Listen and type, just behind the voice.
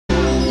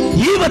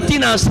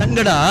ಇವತ್ತಿನ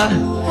ಸಂಗಡ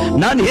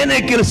ನಾನು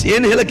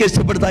ಏನು ಹೇಳಕ್ಕೆ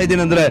ಇಷ್ಟಪಡ್ತಾ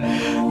ಇದ್ದೀನಿ ಅಂದ್ರೆ,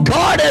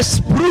 god has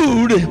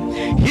proved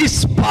his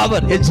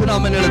power. ಹೆಚ್ಚು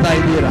ನಾಮನ್ನು ಹೇಳ್ತಾ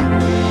ಇದ್ದೀರಾ?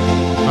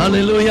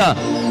 ಹಲ್ಲೆಲೂಯಾ.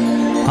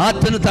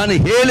 ಆತನು ತಾನು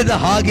ಹೇಳಿದ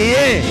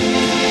ಹಾಗೆಯೇ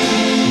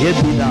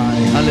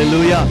ಎದ್ದಿದ್ದಾನೆ.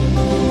 ಹಲ್ಲೆಲೂಯಾ.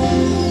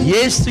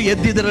 ಯೇಸು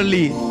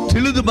ಎದ್ದಿದ್ದರಲ್ಲಿ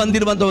ತಿಳಿದು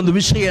ಬಂದಿರುವಂತಹ ಒಂದು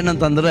ವಿಷಯ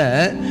ಏನಂತಂದ್ರೆ,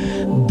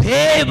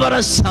 ದೇವರ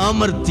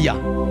ಸಾಮರ್ಥ್ಯ,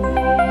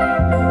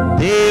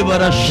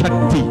 ದೇವರ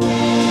ಶಕ್ತಿ,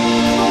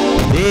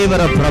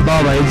 ದೇವರ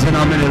ಪ್ರಭಾವ. ಹೆಚ್ಚು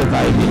ನಾಮನ್ನು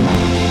ಹೇಳ್ತಾ ಇದ್ದೀನಿ.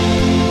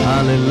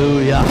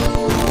 ಹಲ್ಲೆಲೂಯಾ.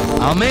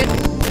 ಆಮೆನ್.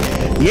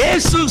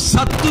 ಯೇಸು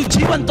ಸತ್ತು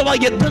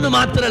ಜೀವಂತವಾಗಿ ಎದ್ದನು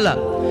ಮಾತ್ರ ಅಲ್ಲ,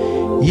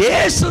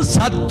 ಯೇಸು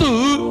ಸತ್ತು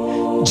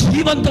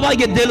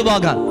ಜೀವಂತವಾಗಿ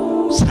ಎದ್ದೇಳುವಾಗ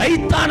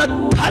ಸೈತಾನ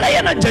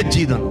ತಲೆಯನ್ನ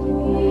ಜಜ್ಜಿದನು,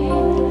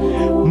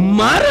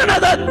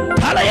 ಮರಣದ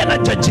ತಲೆಯನ್ನ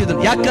ಜಜ್ಜಿದನು.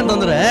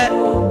 ಯಾಕಂತಂದ್ರೆ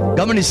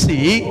ಗಮನಿಸಿ,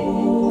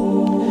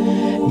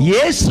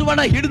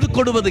 ಯೇಸುವನ್ನ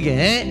ಹಿಡಿದುಕೊಡುವುದಕ್ಕೆ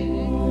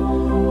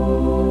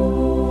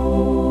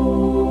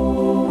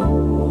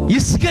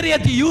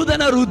ಇಸ್ಕರಿಯೋತ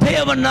ಯೂದನ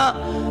ಹೃದಯವನ್ನ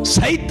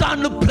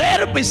ಸೈತಾನ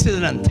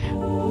ಪ್ರೇರೇಪಿಸಿದನಂತೆ.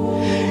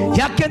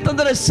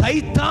 ಯಾಕೆಂತಂದ್ರೆ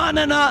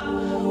ಸೈತಾನನ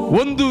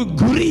ಒಂದು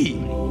ಗುರಿ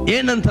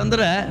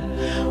ಏನಂತಂದ್ರೆ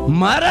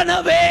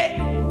ಮರಣವೇ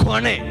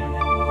ಕೊನೆ,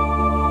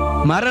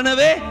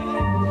 ಮರಣವೇ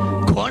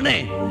ಕೊನೆ.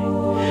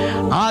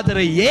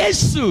 ಆದರೆ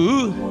ಯೇಸು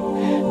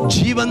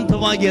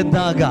ಜೀವಂತವಾಗಿ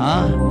ಎದ್ದಾಗ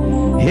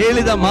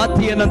ಹೇಳಿದ ಮಾತು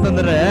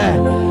ಏನಂತಂದ್ರೆ,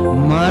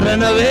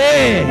 ಮರಣವೇ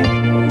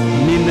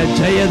ನಿನ್ನ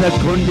ಜಯದ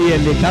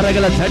ಕೊಂಡಿಯಲ್ಲಿ.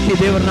 ಕರಗಳ ತಟ್ಟಿ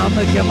ದೇವರ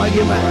ನಾಮಕ್ಕೆ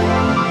ಮಹಿಮೆ.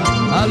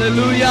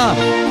 Hallelujah,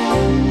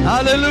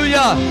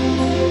 hallelujah.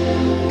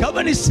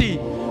 ಗಮನಿಸಿ,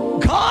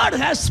 God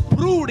has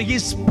proved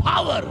his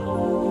power.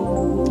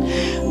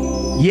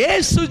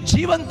 ಯೇಸು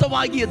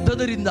ಜೀವಂತವಾಗಿ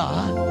ಎದ್ದದರಿಂದ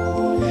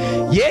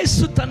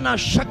ಯೇಸು ತನ್ನ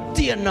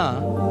ಶಕ್ತಿಯನ್ನ,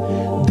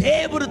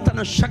 ದೇವರು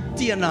ತನ್ನ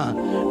ಶಕ್ತಿಯನ್ನ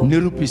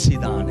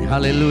ನಿರೂಪಿಸಿದ್ದಾನೆ.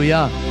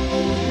 ಹಲ್ಲೆಲೂಯಾ.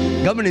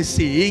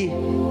 ಗಮನಿಸಿ,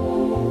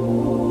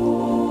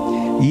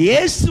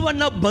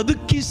 ಯೇಸುವನ್ನ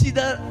ಬದುಕಿಸಿದ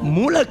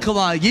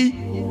ಮೂಲಕವಾಗಿ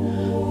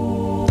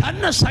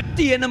ತನ್ನ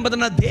ಶಕ್ತಿ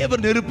ಏನೆಂಬುದನ್ನ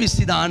ದೇವರು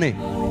ನಿರೂಪಿಸಿದ್ದಾನೆ.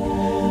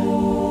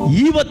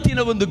 ಇವತ್ತಿನ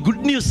ಒಂದು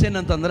ಗುಡ್ ನ್ಯೂಸ್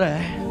ಏನಂತಂದ್ರೆ,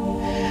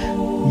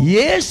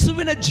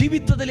 ಯೇಸುವಿನ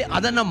ಜೀವಿತದಲ್ಲಿ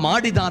ಅದನ್ನ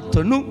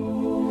ಮಾಡಿದಾತನು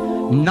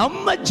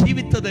ನಮ್ಮ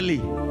ಜೀವಿತದಲ್ಲಿ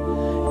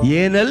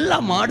ಏನೆಲ್ಲ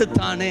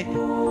ಮಾಡುತ್ತಾನೆ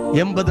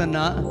ಎಂಬುದನ್ನ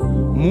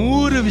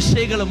 3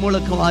 ವಿಷಯಗಳ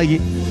ಮೂಲಕವಾಗಿ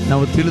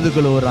ನಾವು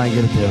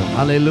ತಿಳಿದುಕೊಳ್ಳುವವರಾಗಿರ್ತೇವೆ.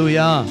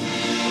 Hallelujah,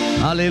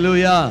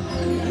 hallelujah,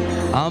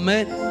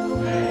 amen.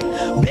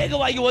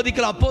 ಬೇಗವಾಗಿ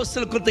ಓದಿಕಲ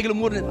ಅಪೊಸ್ತಲ ಕೃತ್ಯಗಳು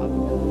 3ನೇ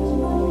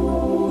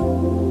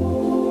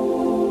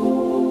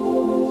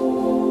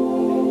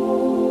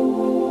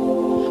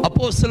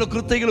ಅಪೊಸ್ತಲ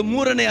ಕೃತ್ಯಗಳು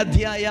 3ನೇ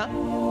ಅಧ್ಯಾಯ,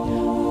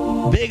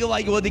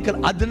 ಬೇಗವಾಗಿ ಓದಿಕಲ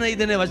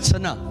 15ನೇ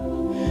ವಚನ.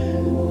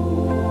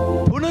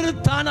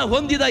 ಪುನರುತ್ಥಾನ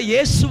ಹೊಂದಿದ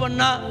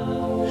ಯೇಸುವನ್ನ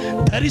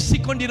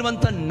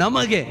ಧರಿಸಿಕೊಂಡಿರುವಂತ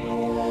ನಮಗೆ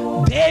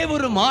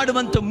ದೇವರು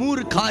ಮಾಡುವಂತ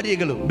 3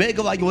 ಕಾರ್ಯಗಳು.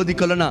 ಬೇಗವಾಗಿ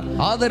ಓದಿಕೊಳ್ಳೋಣ.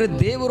 ಆದರೆ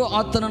ದೇವರು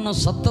ಆತನನ್ನು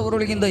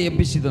ಸತ್ತವರೊಳಗಿಂದ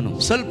ಎಬ್ಬಿಸಿದನು.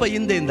 ಸ್ವಲ್ಪ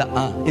ಹಿಂದೆಯಿಂದ.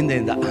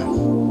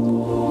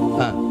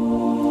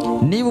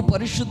 ನೀವು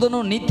ಪರಿಶುದ್ಧನು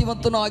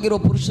ನೀತಿವಂತನು ಆಗಿರುವ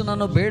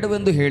ಪುರುಷನನ್ನು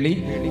ಬೇಡವೆಂದು ಹೇಳಿ,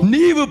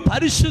 ನೀವು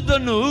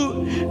ಪರಿಶುದ್ಧನು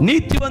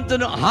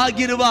ನೀತಿವಂತನು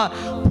ಆಗಿರುವ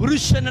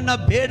ಪುರುಷನನ್ನ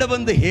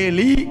ಬೇಡವೆಂದು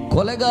ಹೇಳಿ,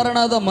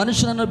 ಕೊಲೆಗಾರನಾದ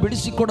ಮನುಷ್ಯನನ್ನು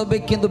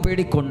ಬಿಡಿಸಿಕೊಡಬೇಕೆಂದು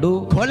ಬೇಡಿಕೊಂಡು,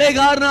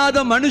 ಕೊಲೆಗಾರನಾದ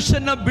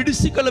ಮನುಷ್ಯನ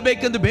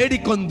ಬಿಡಿಸಿಕೊಳ್ಳಬೇಕೆಂದು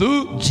ಬೇಡಿಕೊಂಡು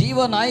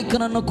ಜೀವ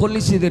ನಾಯಕನನ್ನು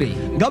ಕೊಲ್ಲಿಸಿದಿರಿ.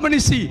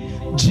 ಗಮನಿಸಿ,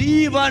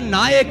 ಜೀವ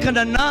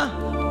ನಾಯಕನನ್ನ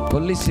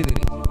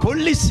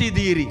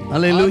ಕೊಲ್ಲಿಸಿದಿರಿ.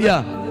 Hallelujah,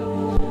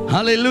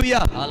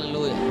 hallelujah,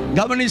 hallelujah.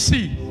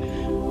 ಗಮನಿಸಿ,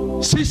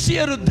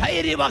 ಶಿಷ್ಯರು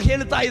ಧೈರ್ಯವಾಗಿ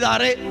ಹೇಳ್ತಾ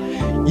ಇದ್ದಾರೆ,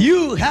 ಯು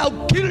ಹ್ಯಾವ್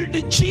ಕಿಲ್ಡ್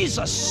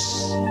ಜೀಸಸ್.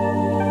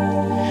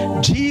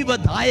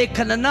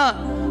 ಜೀವದಾಯಕನನ್ನ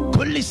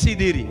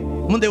ಕೊಲ್ಲಿಸಿದಿರಿ.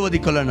 ಮುಂದೆ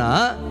ಓದಿಕೊಳ್ಳೋಣ.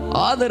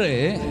 ಆದರೆ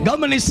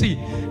ಗಮನಿಸಿ,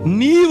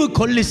 ನೀವು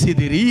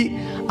ಕೊಲ್ಲಿಸಿದಿರಿ,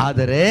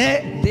 ಆದರೆ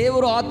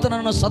ದೇವರು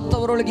ಆತನನ್ನು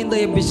ಸತ್ತವರೊಳಗಿಂದ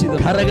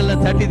ಎಬ್ಬಿಸಿದ. ಕರಗಳ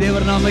ತಟ್ಟಿ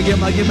ದೇವರ ನಾಮಕ್ಕೆ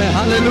ಮಹಿಮೆ.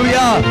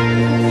 ಹಲ್ಲೆಲೂಯಾ.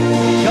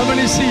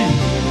 ಗಮನಿಸಿ,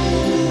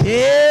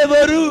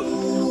 ದೇವರು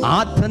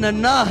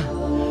ಆತನನ್ನ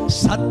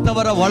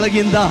ಸತ್ತವರ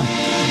ಒಳಗಿಂದ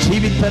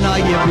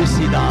ಜೀವಿತನಾಗಿ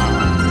ಎಬ್ಬಿಸಿದ.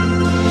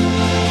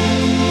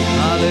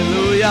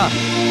 Hallelujah,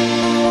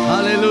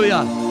 hallelujah.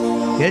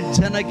 ಎಷ್ಟು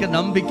ಜನಕ್ಕೆ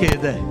ನಂಬಿಕೆ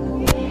ಇದೆ,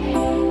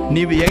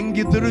 ನೀವು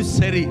ಹೆಂಗಿದ್ರು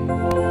ಸರಿ,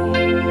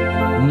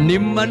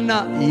 ನಿಮ್ಮನ್ನ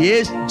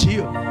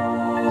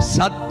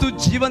ಸತ್ತು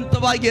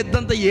ಜೀವಂತವಾಗಿ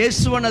ಎದ್ದಂತ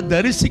ಯೇಸುವನ್ನ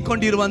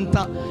ಧರಿಸಿಕೊಂಡಿರುವಂತ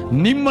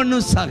ನಿಮ್ಮನ್ನು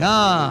ಸಹ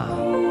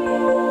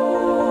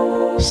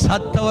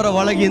ಸತ್ತವರ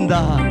ಒಳಗಿಂದ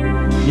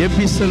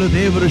ಎಬ್ಬಿಸಲು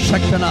ದೇವರು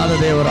ಶಕ್ತನಾದ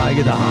ದೇವರು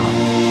ಆಗಿದ.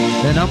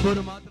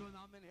 ನಂಬರು ಮಾತ್ರ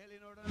ಆಮೇಲೆ ಹೇಳಿ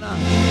ನೋಡೋಣ.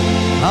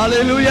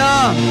 ಹಲ್ಲೆಲೂಯಾ.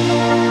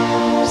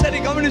 ಸರಿ,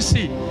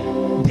 ಗಮನಿಸಿ,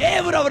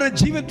 ದೇವರು ಅವರ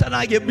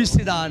ಜೀವಿತನಾಗಿ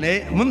ಎಬ್ಬಿಸಿದಾನೆ.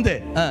 ಮುಂದೆ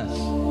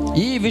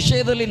ಈ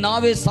ವಿಷಯದಲ್ಲಿ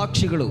ನಾವೇ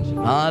ಸಾಕ್ಷಿಗಳು.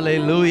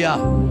 ಹಲ್ಲೆಲೂಯಾ.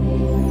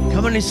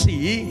 ಗಮನಿಸಿ,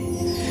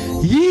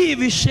 ಈ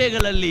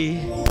ವಿಷಯಗಳಲ್ಲಿ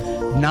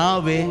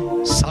ನಾವೇ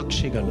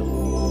ಸಾಕ್ಷಿಗಳು.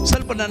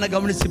 ಸ್ವಲ್ಪ ನನ್ನ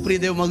ಗಮನಿಸಿ ಪ್ರಿಯ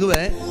ದೇವ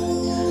ಮಗುವೆ,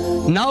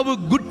 ನಾವು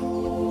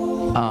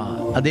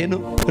ಅದೇನು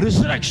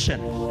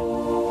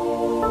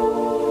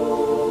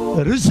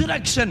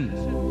ರಿಸರೆಕ್ಷನ್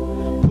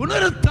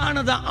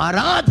ಪುನರುತ್ಥಾನದ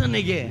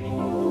ಆರಾಧನೆಗೆ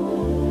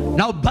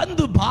ನಾವು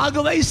ಬಂದು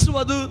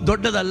ಭಾಗವಹಿಸುವುದು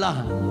ದೊಡ್ಡದಲ್ಲ.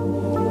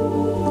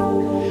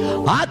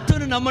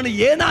 ಆತನು ನಮ್ಮನ್ನು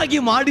ಏನಾಗಿ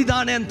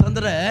ಮಾಡಿದಾನೆ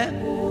ಅಂತಂದ್ರೆ,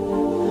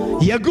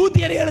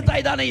 ಯಹೂದ್ಯರು ಹೇಳ್ತಾ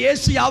ಇದ್ದಾನೆ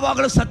ಯೇಸು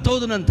ಯಾವಾಗಲೂ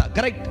ಸತ್ತೋದನಂತ.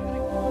 ಕರೆಕ್ಟ್.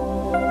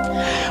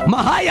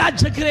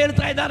 ಮಹಾಯಾಜಕರು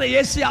ಹೇಳ್ತಾ ಇದ್ದಾರೆ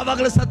ಯೇಸು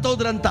ಯಾವಾಗಲೂ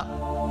ಸತ್ತೋದ್ರಂತ.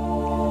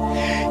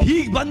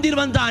 ಹೀಗೆ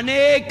ಬಂದಿರುವಂತ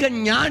ಅನೇಕ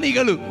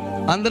ಜ್ಞಾನಿಗಳು,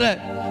 ಅಂದ್ರೆ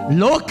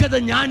ಲೋಕದ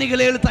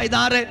ಜ್ಞಾನಿಗಳು ಹೇಳ್ತಾ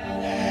ಇದ್ದಾರೆ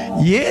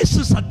ಯೇಸು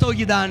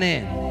ಸತ್ತೋಗಿದ್ದಾನೆ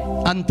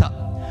ಅಂತ.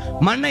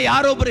 ಮೊನ್ನೆ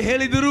ಯಾರೊಬ್ಬರು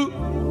ಹೇಳಿದರು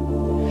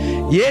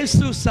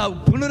ಯೇಸು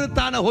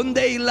ಪುನರುತ್ಥಾನ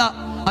ಹೊಂದೇ ಇಲ್ಲ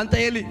ಅಂತ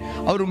ಹೇಳಿ.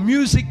 ಅವರು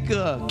ಮ್ಯೂಸಿಕ್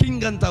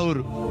ಕಿಂಗ್ ಅಂತ.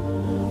 ಅವರು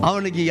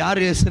ಅವನಿಗೆ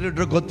ಯಾರು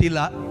ಹೆಸರಿಟ್ರು ಗೊತ್ತಿಲ್ಲ,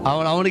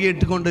 ಅವನಿಗೆ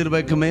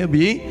ಇಟ್ಟುಕೊಂಡಿರ್ಬೇಕು ಮೇ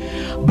ಬಿ.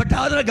 ಬಟ್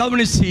ಆದ್ರೆ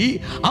ಗಮನಿಸಿ,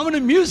 ಅವನು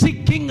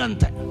ಮ್ಯೂಸಿಕ್ ಕಿಂಗ್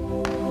ಅಂತ.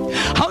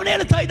 ಅವನು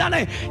ಹೇಳ್ತಾ ಇದ್ದಾನೆ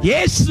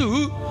ಯೇಸು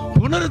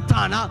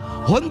ಪುನರುತ್ಥಾನ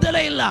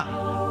ಹೊಂದಲೇ ಇಲ್ಲ.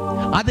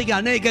 ಅದಕ್ಕೆ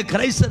ಅನೇಕ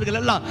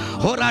ಕ್ರೈಸ್ತರುಗಳೆಲ್ಲ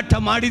ಹೋರಾಟ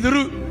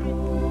ಮಾಡಿದರು.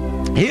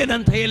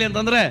 ಏನಂತ ಹೇಳಿ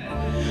ಅಂತಂದ್ರೆ,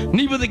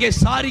 ನೀವು ಅದಕ್ಕೆ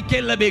ಸಾರಿ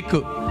ಕೇಳಬೇಕು.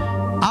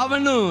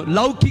 ಅವನು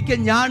ಲೌಕಿಕ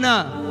ಜ್ಞಾನ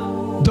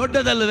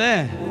ದೊಡ್ಡದಲ್ವೇ?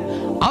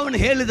 ಅವನು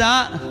ಹೇಳಿದ,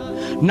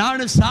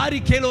 ನಾನು ಸಾರಿ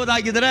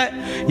ಕೇಳುವುದಾಗಿದ್ರೆ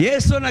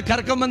ಯೇಸುವನ್ನ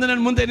ಕರ್ಕೊಂಬಂದು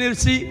ನನ್ನ ಮುಂದೆ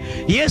ನಿಲ್ಲಿಸಿ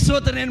ಯೇಸು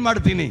ಹತ್ರ ಏನು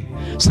ಮಾಡ್ತೀನಿ,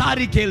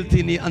 ಸಾರಿ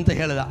ಕೇಳ್ತೀನಿ ಅಂತ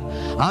ಹೇಳ್ದ.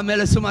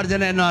 ಆಮೇಲೆ ಸುಮಾರು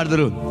ಜನ ಏನು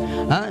ಮಾಡಿದ್ರು,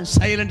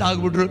 ಸೈಲೆಂಟ್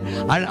ಆಗ್ಬಿಟ್ರು.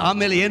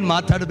 ಆಮೇಲೆ ಏನು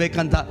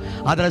ಮಾತಾಡಬೇಕಂತ.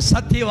 ಅದರ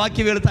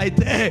ಸತ್ಯವಾಕ್ಯ ಹೇಳ್ತಾ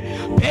ಇದ್ದೆ,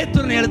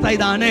 ಪೇತ್ರನು ಹೇಳ್ತಾ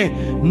ಇದ್ದಾನೆ,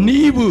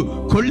 ನೀವು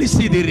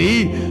ಕೊಳ್ಳಿಸಿದಿರಿ,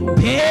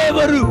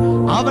 ದೇವರು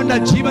ಅವನ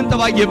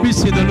ಜೀವಂತವಾಗಿ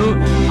ಎಬ್ಬಿಸಿದನು,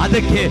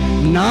 ಅದಕ್ಕೆ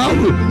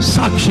ನಾವು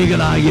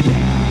ಸಾಕ್ಷಿಗಳಾಗಿದೆ.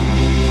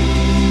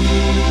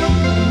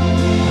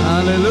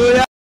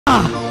 Hallelujah,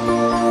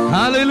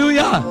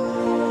 hallelujah.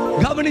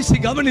 ಗಮನಿಸಿ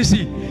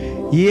ಗಮನಿಸಿ,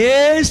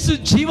 ಯೇಸು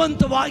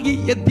ಜೀವಂತವಾಗಿ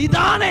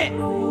ಎದ್ದಿದ್ದಾನೆ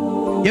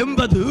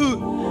ಎಂಬುದು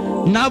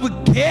ನಾವು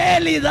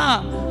ಕೇಳಿದ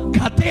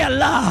ಕಥೆ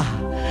ಅಲ್ಲ,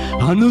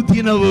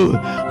 ಅನುದಿನವೂ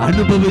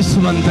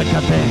ಅನುಭವಿಸುವಂತ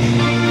ಕಥೆ.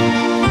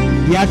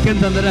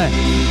 ಯಾಕೆಂತಂದ್ರೆ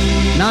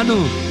ನಾನು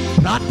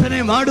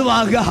ಪ್ರಾರ್ಥನೆ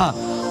ಮಾಡುವಾಗ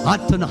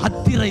ಆತನ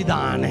ಹತ್ತಿರ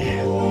ಇದ್ದಾನೆ,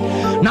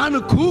 ನಾನು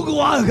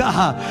ಕೂಗುವಾಗ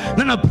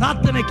ನನ್ನ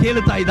ಪ್ರಾರ್ಥನೆ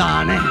ಕೇಳ್ತಾ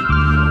ಇದ್ದಾನೆ.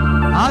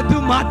 ಅದು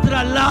ಮಾತ್ರ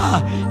ಅಲ್ಲ,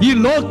 ಈ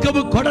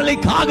ಲೋಕವು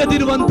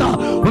ಕೊಡಲಿಕ್ಕಾಗದಿರುವಂತ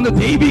ಒಂದು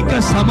ದೈವಿಕ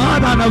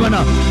ಸಮಾಧಾನವನ,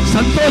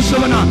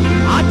 ಸಂತೋಷವನ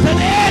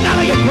ಆತನೇ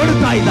ನನಗೆ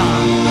ಕೊಡ್ತಾ ಇದ್ದ.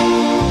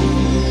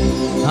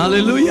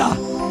 ಹಲ್ಲೆಲೂಯಾ.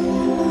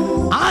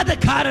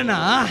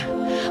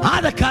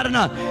 ಆದ ಕಾರಣ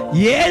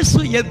ಯೇಸು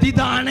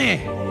ಎದ್ದಿದ್ದಾನೆ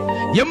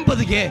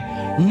ಎಂಬುದಕ್ಕೆ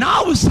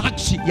ನಾವು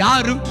ಸಾಕ್ಷಿ.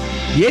 ಯಾರು?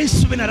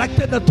 ಯೇಸುವಿನ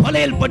ರಕ್ತದ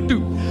ತೊಳೆಯಲ್ಪಟ್ಟು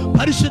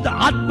ಪರಿಶುದ್ಧ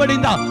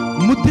ಆತ್ಮದಿಂದ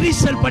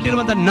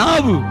ಮುದ್ರಿಸಲ್ಪಟ್ಟಿರುವಂತ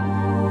ನಾವು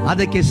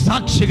ಅದಕ್ಕೆ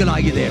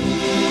ಸಾಕ್ಷಿಗಳಾಗಿದೆ.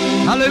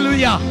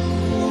 ಹಲ್ಲೆಲೂಯಾ.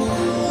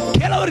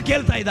 ಕೆಲವರು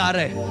ಕೇಳ್ತಾ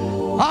ಇದ್ದಾರೆ,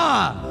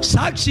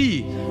 ಸಾಕ್ಷಿ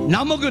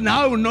ನಮಗೂ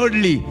ನಾವು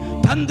ನೋಡ್ಲಿ,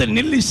 ತಂದು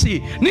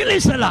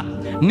ನಿಲ್ಲಿಸಲ್ಲ,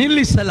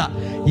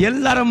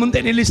 ಎಲ್ಲರ ಮುಂದೆ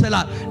ನಿಲ್ಲಿಸಲ್ಲ.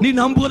 ನೀನು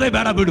ನಂಬುವುದೇ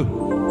ಬೇಡ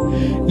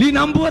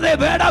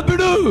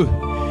ಬಿಡು,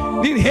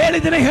 ನೀನು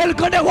ಹೇಳಿದ್ರೆ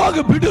ಹೇಳ್ಕೊಂಡೆ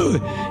ಹೋಗು ಬಿಡು.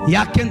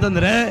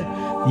 ಯಾಕೆಂತಂದ್ರೆ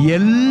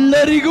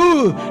ಎಲ್ಲರಿಗೂ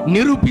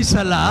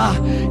ನಿರೂಪಿಸಲ್ಲ.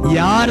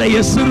 ಯಾರ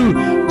ಹೆಸರು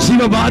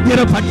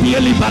ಜೀವಬಾಧ್ಯರ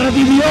ಪಟ್ಟಿಯಲ್ಲಿ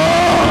ಬರೆದಿದೆಯೋ,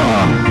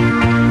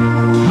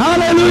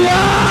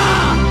 ಹಲ್ಲೆಲೂಯಾ,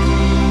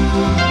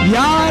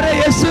 ಯಾರ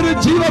ಹೆಸರು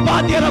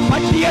ಜೀವಬಾಧ್ಯರ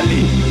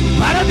ಪಟ್ಟಿಯಲ್ಲಿ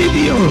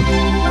ಬರೆದಿದೆಯೋ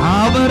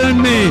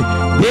ಅವರನ್ನೇ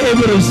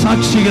ದೇವರು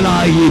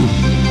ಸಾಕ್ಷಿಗಳಾಗಿ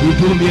ಈ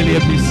ಭೂಮಿಯಲ್ಲಿ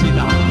ಎಬ್ಬಿಸಿದ.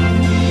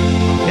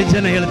 ಎಷ್ಟು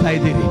ಜನ ಹೇಳ್ತಾ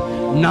ಇದ್ದೀರಿ,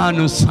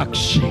 ನಾನು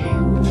ಸಾಕ್ಷಿ?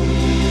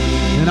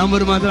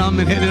 ನಂಬರ್ ಮಾತ್ರ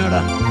ಆಮೇಲೆ ಹೇಳಿ ನೋಡ,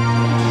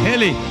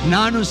 ಹೇಳಿ,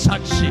 ನಾನು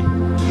ಸಾಕ್ಷಿ.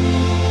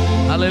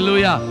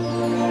 Hallelujah,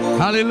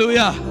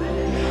 hallelujah.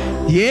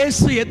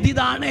 ಯೇಸು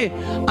ಎದ್ದಿದ್ದಾನೆ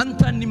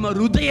ಅಂತ ನಿಮ್ಮ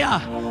ಹೃದಯ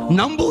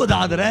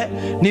ನಂಬುವುದಾದರೆ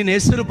ನಿನ್ನ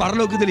ಹೆಸರು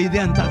ಪರಲೋಕದಲ್ಲಿ ಇದೆ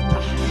ಅಂತ ಅರ್ಥ.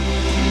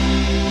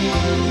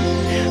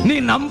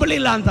 ನೀನು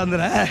ನಂಬಲಿಲ್ಲ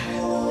ಅಂತಂದ್ರೆ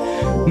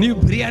ನೀವು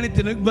ಬಿರಿಯಾನಿ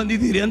ತಿನ್ನಕ್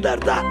ಬಂದಿದ್ದೀರಿ ಅಂತ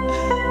ಅರ್ಥ.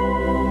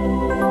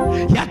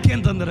 ಯಾಕೆ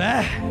ಅಂತಂದ್ರೆ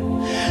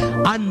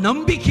ಆ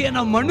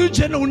ನಂಬಿಕೆಯನ್ನು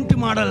ಮನುಷ್ಯನ ಉಂಟು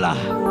ಮಾಡಲ್ಲ,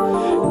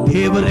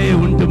 ದೇವರೇ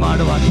ಉಂಟು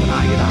ಮಾಡುವ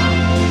ಆತನಾಗಿರ.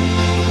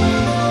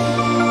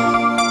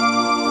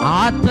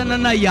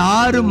 ಆತನನ್ನ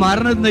ಯಾರು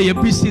ಮರಣದಿಂದ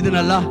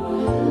ಎಬ್ಬಿಸಿದನಲ್ಲ,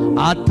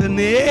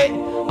 ಆತನೇ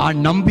ಆ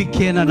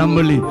ನಂಬಿಕೆಯನ್ನ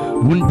ನಮ್ಮಲ್ಲಿ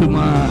ಉಂಟು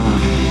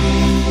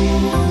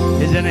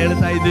ಜನ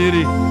ಹೇಳ್ತಾ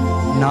ಇದ್ದೀರಿ,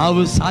 ನಾವು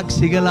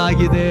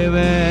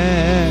ಸಾಕ್ಷಿಗಳಾಗಿದ್ದೇವೆ.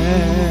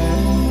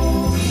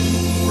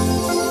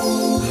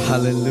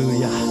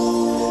 Hallelujah,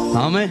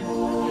 amen,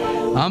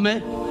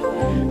 amen,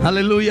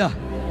 hallelujah.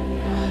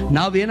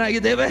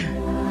 ನಾವೇನಾಗಿದ್ದೇವೆ?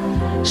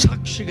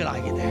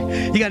 ಸಾಕ್ಷಿಗಳಾಗಿದೆ.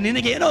 ಈಗ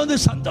ನಿನಗೇನೋ ಒಂದು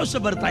ಸಂತೋಷ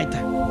ಬರ್ತಾ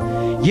ಇದೆ,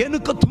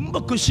 ಏನಕ್ಕೋ ತುಂಬ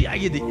ಖುಷಿ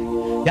ಆಗಿದೆ.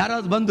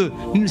 ಯಾರಾದ್ರು ಬಂದು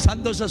ನಿನ್ನ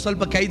ಸಂತೋಷ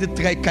ಸ್ವಲ್ಪ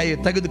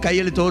ತೆಗೆದು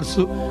ಕೈಯಲ್ಲಿ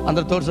ತೋರಿಸು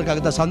ಅಂದ್ರೆ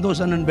ತೋರ್ಸಕ್ಕಾಗತ್ತೆ? ಸಂತೋಷ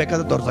ನನ್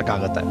ಬೇಕಾದ್ರೆ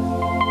ತೋರ್ಸಕ್ಕಾಗತ್ತೆ?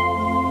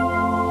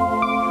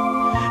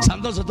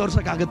 ಸಂತೋಷ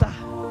ತೋರ್ಸಕ್ಕಾಗತ್ತಾ?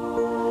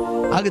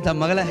 ಆಗುತ್ತಾ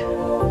ಮಗಳೇ?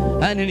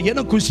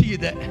 ನಿನಗೇನೋ ಖುಷಿ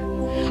ಇದೆ,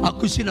 ಆ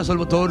ಖುಷಿನ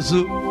ಸ್ವಲ್ಪ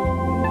ತೋರಿಸು.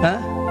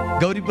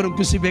 ಗೌರಿಪುರ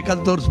ಖುಷಿ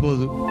ಬೇಕಾದ್ರೆ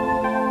ತೋರಿಸ್ಬೋದು.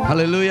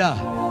 Hallelujah.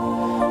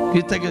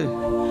 ಕಿತ್ತಗೆ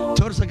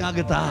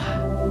ತೋರ್ಸಕ್ಕಾಗತ್ತಾ?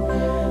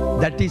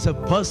 That is a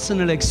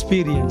personal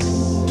experience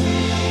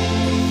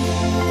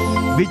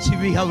which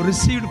we have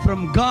received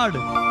from God.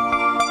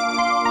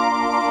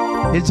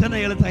 ಎಷ್ಟು ಜನ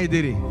ಹೇಳ್ತಾ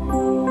ಇದ್ದೀರಿ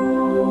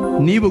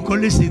ನೀವು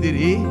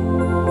ಕೊಳ್ಳಿಸಿದ್ದೀರಿ?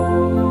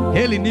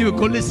 ಹೇಳಿ, ನೀವು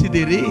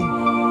ಕೊಳ್ಳಿಸಿದ್ದೀರಿ.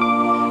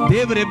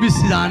 ದೇವರು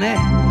ಎಬ್ಬಿಸಿದಾನೆ,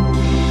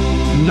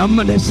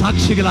 ನಮ್ಮನ್ನೇ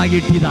ಸಾಕ್ಷಿಗಳಾಗಿ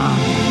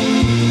ಇಟ್ಟಿದ್ದಾನೆ.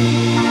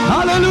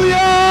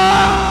 Hallelujah,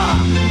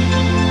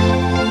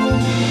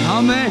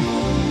 amen,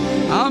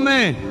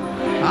 amen.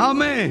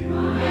 Amen.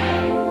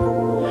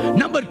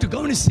 Number 2,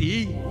 ಗಮನಿಸಿ,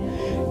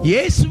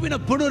 ಯೇಸುವಿನ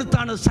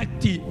ಪುನರುತ್ಥಾನದ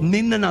ಶಕ್ತಿ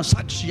ನಿನ್ನನ್ನು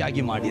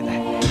ಸಾಕ್ಷಿಯಾಗಿ ಮಾಡಿದೆ.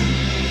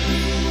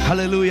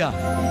 ಹಲ್ಲೆಲೂಯಾ.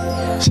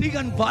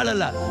 ಶ್ರೀಗನ್ ಪಾಲ್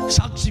ಅಲ್ಲ,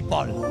 ಸಾಕ್ಷಿ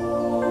ಪಾಲ್.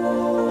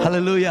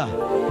 ಹಲ್ಲೆಲೂಯಾ.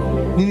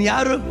 ನೀನು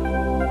ಯಾರು?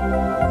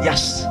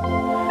 S,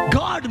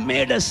 god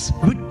made us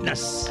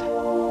witness.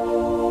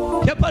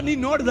 ಯಪ್ಪ,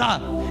 ನೀನು ನೋಡ್ದ,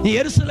 ನೀ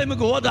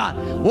ಯೆರೂಸಲೇಮಿಗೆ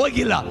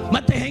ಹೋಗಿಲ್ಲ,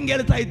 ಮತ್ತೆ ಹೆಂಗೆ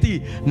ಹೇಳ್ತಾ ಇದ್ದಿ?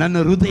 ನನ್ನ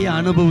ಹೃದಯ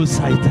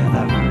ಅನುಭವಿಸ್ತಾ ಇದ್ದ,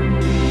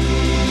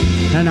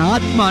 ನನ್ನ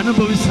ಆತ್ಮ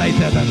ಅನುಭವಿಸ್ತಾ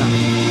ಇದ್ದ,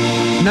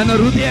 ನನ್ನ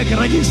ಹೃದಯ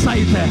ಗ್ರಹಿಸ್ತಾ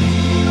ಇದ್ದೆ.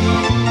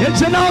 ಎಷ್ಟು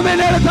ಜನ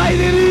ಮೇಲೆ ಹೇಳ್ತಾ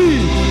ಇದ್ದೀರಿ?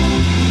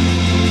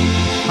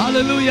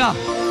 ಹಲ್ಲೆಲೂಯಾ.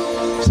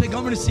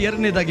 ಗಮನಿಸಿ,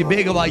 ಎರಡನೇದಾಗಿ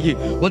ಬೇಗವಾಗಿ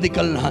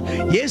ಓದಿಕಲ್ನ,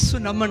 ಯೇಸು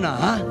ನಮ್ಮನ್ನ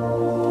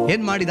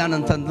ಏನ್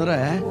ಮಾಡಿದಾನಂತಂದ್ರೆ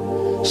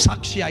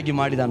ಸಾಕ್ಷಿಯಾಗಿ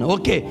ಮಾಡಿದಾನ.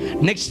 ಓಕೆ,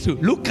 ನೆಕ್ಸ್ಟ್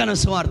ಲೂಕನ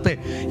ಸುವಾರ್ತೆ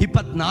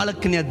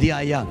 24ನೇ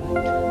ಅಧ್ಯಾಯ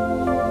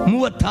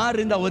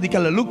 36ರಿಂದ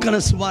ಓದಿಕಲ್ಲ. ಲೂಕನ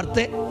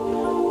ಸುವಾರ್ತೆ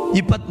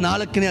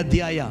 24ನೇ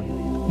ಅಧ್ಯಾಯ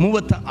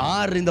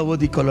 36ರಿಂದ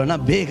ಓದಿಕೊಳ್ಳೋಣ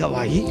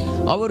ಬೇಗವಾಗಿ.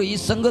 ಅವರು ಈ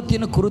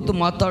ಸಂಗತಿಯನ್ನು ಕುರಿತು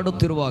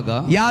ಮಾತಾಡುತ್ತಿರುವಾಗ,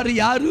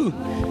 ಯಾರು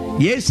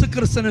ಯೇಸು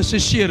ಕ್ರಿಸ್ತನ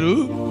ಶಿಷ್ಯರು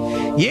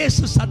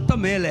ಯೇಸು ಸತ್ತ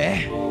ಮೇಲೆ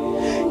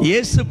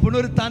ಯೇಸು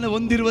ಪುನರುತ್ಥಾನ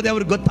ಹೊಂದಿರುವುದೇ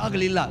ಅವ್ರಿಗೆ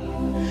ಗೊತ್ತಾಗಲಿಲ್ಲ.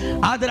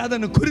 ಆದರೆ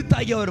ಅದನ್ನು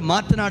ಕುರಿತಾಗಿ ಅವರು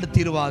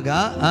ಮಾತನಾಡುತ್ತಿರುವಾಗ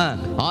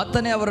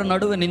ಆತನೇ ಅವರ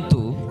ನಡುವೆ ನಿಂತು,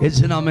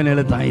 ಯೇಸುನಾಮನ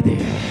ಹೇಳ್ತಾ ಇದೆ.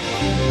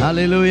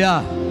 ಹಲ್ಲೆಲೂಯಾ.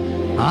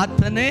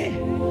 ಆತನೇ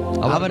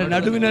ಅವರ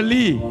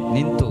ನಡುವಿನಲ್ಲಿ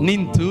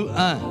ನಿಂತು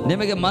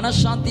ನಿಮಗೆ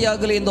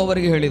ಮನಃಶಾಂತಿಯಾಗಲಿ ಎಂದು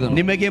ಅವರಿಗೆ ಹೇಳಿದನು.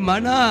 ನಿಮಗೆ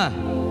ಮನ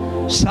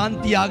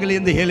ಶಾಂತಿಯಾಗಲಿ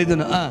ಎಂದು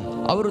ಹೇಳಿದನು.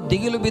 ಅವರು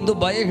ದಿಗಿಲು ಬಿದ್ದು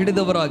ಭಯ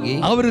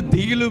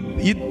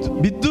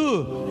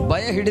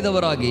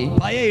ಹಿಡಿದವರಾಗಿ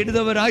ಭಯ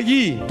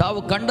ಹಿಡಿದವರಾಗಿ ತಾವು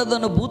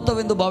ಕಂಡದನ್ನು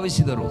ಭೂತವೆಂದು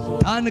ಭಾವಿಸಿದರು.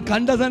 ತಾನು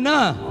ಕಂಡದನ್ನ,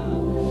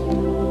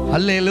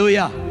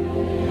 ಹಲ್ಲೆಲೂಯಾ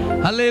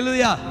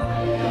ಹಲ್ಲೆಲೂಯಾ,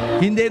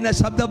 ಹಿಂದೆಯಿಂದ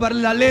ಶಬ್ದ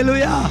ಬರಲಿಲ್ಲ.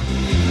 Hallelujah,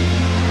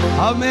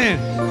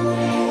 amen.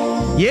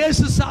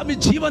 ಯೇಸು ಸ್ವಾಮಿ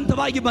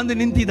ಜೀವಂತವಾಗಿ ಬಂದು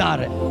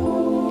ನಿಂತಿದ್ದಾರೆ.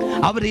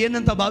 ಅವರು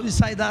ಏನಂತ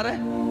ಭಾವಿಸ್ತಾ ಇದ್ದಾರೆ?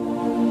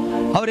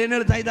 ಅವ್ರು ಏನ್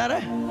ಹೇಳ್ತಾ ಇದ್ದಾರೆ?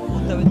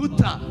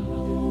 ಭೂತ.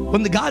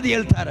 ಒಂದು ಗಾದಿ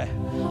ಹೇಳ್ತಾರೆ,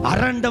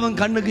 ಅರಂಡವನ್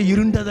ಕಣ್ಣಿಗೆ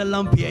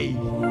ഇരുണ്ടതെല്ലാം പേയ്.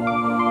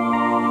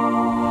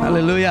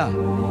 ಹಲ್ಲೆಲೂಯಾ.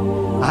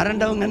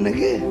 ಅರಂಡವನ್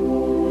ಕಣ್ಣಿಗೆ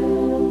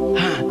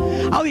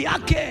ಅವು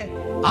ಯಾಕೆ?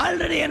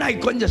 ಆಲ್ರೆಡಿ ಏನಾಗಿ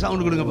ಕೊಂಚ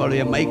ಸೌಂಡ್ ಕೊಡುங்க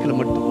ಮೈಕಲ್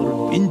ಮಟ್ಟು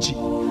ಇಂಚಿ.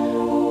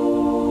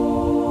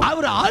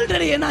 ಅವರು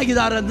ಆಲ್ರೆಡಿ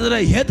ಏನಾಗಿದ್ದಾರೆ ಅಂತಂದ್ರೆ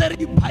ಹೆದರಿ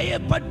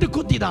ಭಯಪಟ್ಟು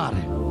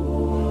ಕೂತಿದ್ದಾರೆ.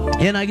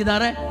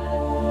 ಏನಾಗಿದ್ದಾರೆ?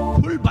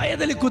 ಫುಲ್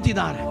ಭಯದಲ್ಲಿ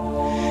ಕೂತಿದ್ದಾರೆ.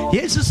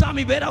 ಯೇಸು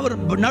ಸ್ವಾಮಿ ಬೇರೆ ಅವರ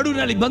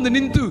ನಡುವಿನಲ್ಲಿ ಬಂದು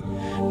ನಿಂತು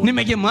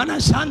ನಿಮಗೆ ಮನ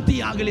ಶಾಂತಿ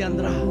ಆಗಲಿ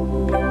ಅಂದ್ರ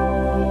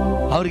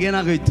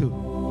ಅವ್ರಿಗೇನಾಗೋಯ್ತು?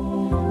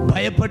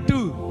 ಭಯಪಟ್ಟು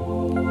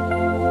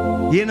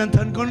ಏನಂತ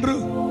ಅನ್ಕೊಂಡ್ರು?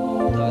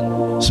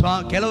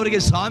 ಕೆಲವರಿಗೆ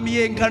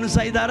ಸ್ವಾಮಿಯೇ ಹೆಂಗ್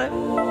ಕಾಣಿಸ್ತಾ ಇದ್ದಾರೆ?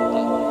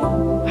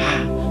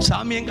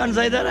 ಸ್ವಾಮಿ ಹೆಂಗ್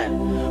ಕಾಣಿಸ್ತಾ ಇದ್ದಾರೆ?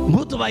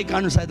 ಭೂತವಾಗಿ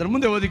ಕಾಣಿಸ್ತಾ ಇದ್ದಾರೆ.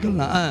 ಮುಂದೆ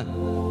ಓದಿಕೊಳ್ಳ.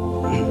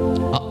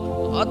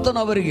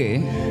 ಆತನವರಿಗೆ,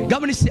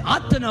 ಗಮನಿಸಿ,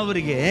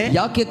 ಆತನವರಿಗೆ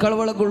ಯಾಕೆ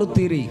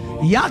ಕಳವಳಗೊಳ್ಳುತ್ತೀರಿ?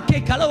 ಯಾಕೆ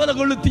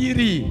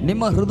ಕಳವಳಗೊಳ್ಳುತ್ತೀರಿ?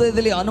 ನಿಮ್ಮ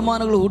ಹೃದಯದಲ್ಲಿ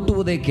ಅನುಮಾನಗಳು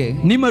ಹುಟ್ಟುವುದೇಕೆ?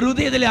 ನಿಮ್ಮ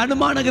ಹೃದಯದಲ್ಲಿ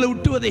ಅನುಮಾನಗಳು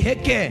ಹುಟ್ಟುವುದೇ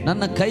ಏಕೆ?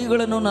 ನನ್ನ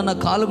ಕೈಗಳನ್ನು ನನ್ನ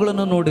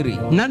ಕಾಲುಗಳನ್ನು ನೋಡಿರಿ.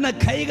 ನನ್ನ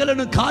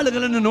ಕೈಗಳನ್ನು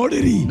ಕಾಲುಗಳನ್ನು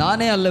ನೋಡಿರಿ.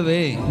 ನಾನೇ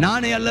ಅಲ್ಲವೇ?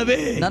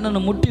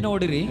 ನನ್ನನ್ನು ಮುಟ್ಟಿ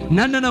ನೋಡಿರಿ.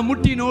 ನನ್ನನ್ನು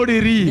ಮುಟ್ಟಿ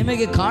ನೋಡಿರಿ.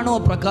 ನಿಮಗೆ ಕಾಣುವ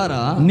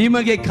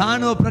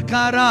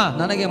ಪ್ರಕಾರ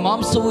ನನಗೆ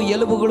ಮಾಂಸವು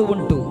ಎಲುಬುಗಳು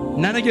ಉಂಟು.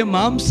 ನನಗೆ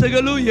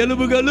ಮಾಂಸಗಳು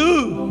ಎಲುಬುಗಳು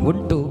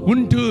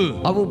ಉಂಟು.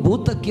 ಅವು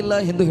ಭೂತಕ್ಕಿಲ್ಲ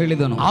ಎಂದು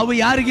ಹೇಳಿದನು. ಅವು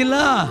ಯಾರಿಗಿಲ್ಲ?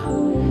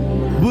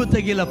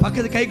 ಭೂತಕ್ಕಿಲ್ಲ.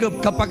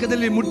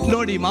 ಪಕ್ಕದಲ್ಲಿ ಮುಟ್ಟಿ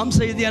ನೋಡಿ, ಮಾಂಸ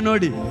ಇದೆಯಾ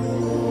ನೋಡಿ.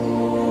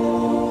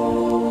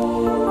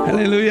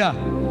 ஹல்லேலூயா.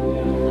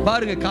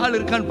 பாருங்க, கால்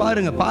இருக்கான்னு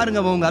பாருங்க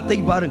உங்க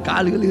அத்தைக்கு பாருங்க,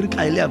 கால்கள்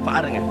இருக்கா இல்லையா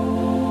பாருங்க.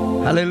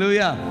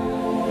 ஹல்லேலூயா.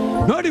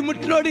 ನೋಡಿ,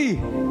 ಮುಟ್ಟಿ ನೋಡಿ.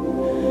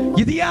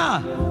 ಇದೆಯಾ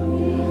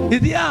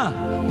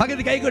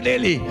ಪಕ್ಕದ ಕೈ ಕೊಟ್ಟು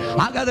ಹೇಳಿ,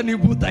 ಹಾಗಾದ್ರೆ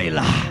ನೀವು ಭೂತ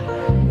ಇಲ್ಲ.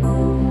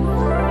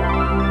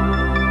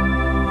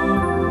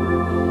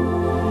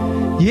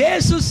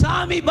 ಯೇಸು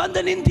ಸ್ವಾಮಿ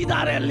ಬಂದು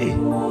ನಿಂತಿದ್ದಾರೆ ಅಲ್ಲಿ.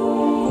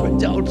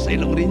 ಕೊಂಚ ಔಟ್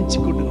ಸೈಡ್ ಅವರು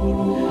ಇಂಚಿಕೊಂಡು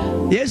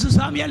ಯೇಸು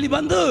ಸ್ವಾಮಿ ಅಲ್ಲಿ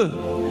ಬಂದು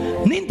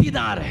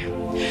ನಿಂತಿದ್ದಾರೆ.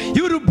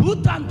 ಇವರು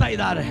ಭೂತ ಅಂತ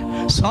ಇದ್ದಾರೆ.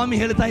 ಸ್ವಾಮಿ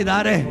ಹೇಳ್ತಾ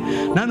ಇದ್ದಾರೆ,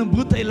 ನಾನು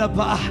ಭೂತ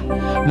ಇಲ್ಲಪ್ಪ,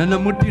 ನನ್ನ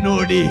ಮುಟ್ಟಿ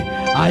ನೋಡಿ,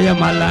 ಐ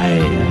ಆಮ್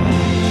ಅಲೈವ್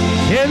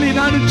ಹೇಳಿ,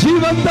 ನಾನು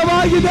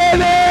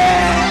ಜೀವಂತವಾಗಿದ್ದೇನೆ.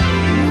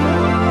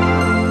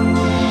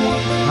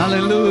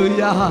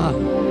 Hallelujah,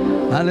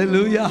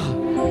 hallelujah,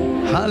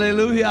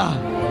 hallelujah.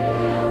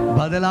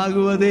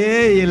 ಬದಲಾಗುವುದೇ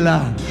ಇಲ್ಲ.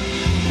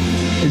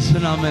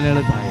 ಯೇಸುನಾಮದಲ್ಲಿ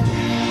ಹೇಳ್ತಾ ಇದೆ.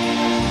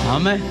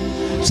 ಆಮೇಲೆ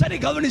ಸರಿ,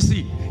 ಗಮನಿಸಿ,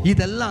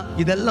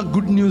 ಇದೆಲ್ಲ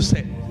ಗುಡ್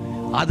ನ್ಯೂಸೇ.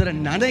 ಆದರೆ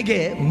ನನಗೆ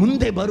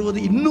ಮುಂದೆ ಬರುವುದು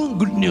ಇನ್ನೂ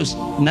ಗುಡ್ ನ್ಯೂಸ್.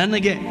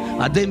 ನನಗೆ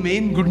ಅದೇ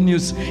ಮೇನ್ ಗುಡ್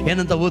ನ್ಯೂಸ್.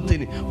 ಏನಂತ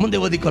ಓದ್ತೀನಿ, ಮುಂದೆ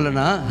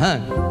ಓದಿಕೊಳ್ಳೋಣ.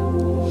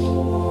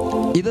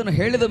 ಇದನ್ನು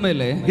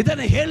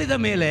ಹೇಳಿದ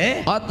ಮೇಲೆ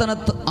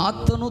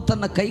ಆತನು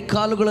ತನ್ನ ಕೈ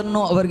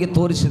ಕಾಲುಗಳನ್ನು ಅವರಿಗೆ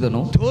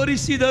ತೋರಿಸಿದರು.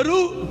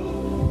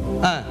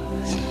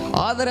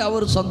 ಆದರೆ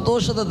ಅವರು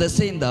ಸಂತೋಷದ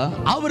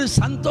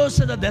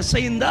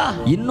ದೆಸೆಯಿಂದ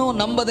ಇನ್ನೂ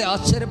ನಂಬದೆ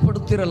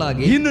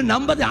ಆಶ್ಚರ್ಯಪಡುತ್ತಿರಲಾಗಿ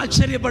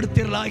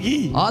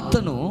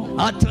ಆತನು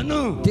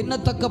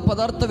ತಿನ್ನತಕ್ಕ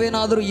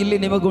ಪದಾರ್ಥವೇನಾದರೂ ಇಲ್ಲಿ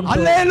ನಿಮಗುಂಟು?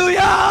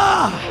 ಹಲ್ಲೆಲೂಯಾ.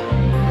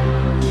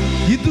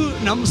 ಇದು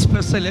ನಮ್ಮ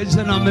ಸ್ಪೆಷಲ್.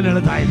 ಯೇಸುನಾಮದಲ್ಲಿ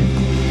ಹೇಳ್ತಾ ಇದೆ,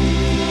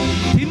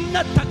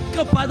 ತಿನ್ನತಕ್ಕ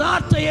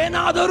ಪದಾರ್ಥ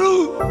ಏನಾದರೂ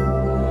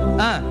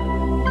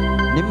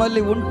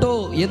ನಿಮ್ಮಲ್ಲಿ ಉಂಟೋ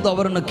ಎಂದು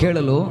ಅವರನ್ನು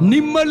ಕೇಳಲು,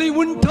 ನಿಮ್ಮಲ್ಲಿ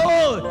ಉಂಟೋ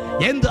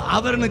ಎಂದು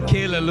ಅವರನ್ನು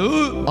ಕೇಳಲು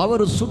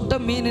ಅವರು ಸುಟ್ಟ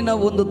ಮೀನಿನ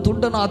ಒಂದು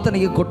ತುಂಡನ್ನು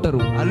ಆತನಿಗೆ ಕೊಟ್ಟರು.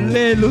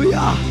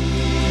 ಹಲ್ಲೆಲೂಯಾ.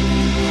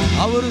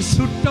 ಅವರು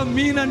ಸುಟ್ಟ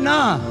ಮೀನನ್ನ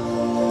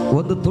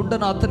ಒಂದು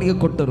ತುಂಡನ್ನು ಆತನಿಗೆ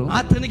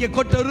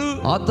ಕೊಟ್ಟರು.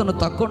 ಆತನು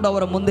ತಕ್ಕೊಂಡು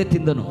ಅವರ ಮುಂದೆ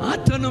ತಿಂದನು.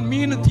 ಆತನು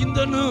ಮೀನು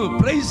ತಿಂದನು.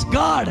 Praise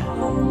God.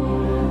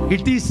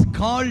 It is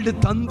called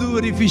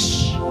tandoori fish.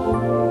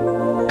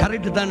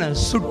 Correct ತಾನೆ?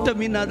 ಸುಟ್ಟ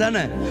ಮೀನು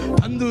ಅದಾನೆ,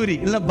 ತಂದೂರಿ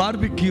ಇಲ್ಲ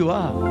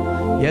ಬಾರ್ಬಿಕ್ಯೂವಾ,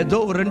 ಏದೋ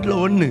ரெண்டுல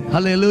ஒன்று.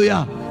 ಹಲ್ಲೆಲೂಯಾ.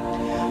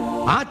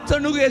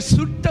 ಆತನಿಗೆ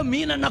ಸುಟ್ಟ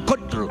ಮೀನನ್ನ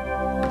ಕೊಟ್ಟರು.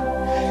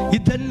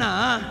 ಇದನ್ನ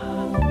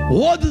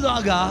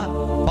ಓದಿದಾಗ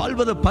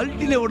ಪಾಲ್ಬದ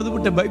ಪಲ್ಟಿಲೆ ಹೊಡೆದು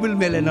ಬಿಟ್ಟೆ ಬೈಬಲ್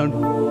ಮೇಲೆ ನಾನು.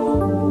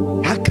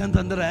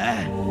 ಯಾಕಂತಂದ್ರೆ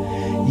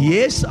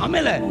ಯೇಸು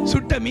ಆಮೇಲೆ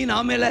ಸುಟ್ಟ ಮೀನು,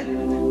 ಆಮೇಲೆ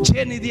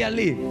ಚೇನ್ ಇದೆಯಾ,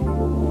 ಅಲ್ಲಿ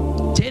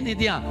ಚೇನ್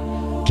ಇದೆಯಾ,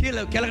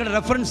 ಕೆಳಗಡೆ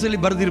ರೆಫರೆನ್ಸ್ ಅಲ್ಲಿ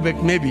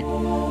ಬರೆದಿರ್ಬೇಕು ಮೇ ಬಿ.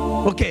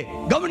 ಓಕೆ,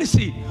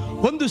 ಗಮನಿಸಿ.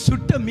 ಒಂದು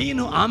ಸುಟ್ಟ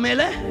ಮೀನು,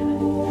 ಆಮೇಲೆ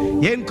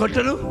ಏನ್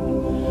ಕೊಟ್ಟರು?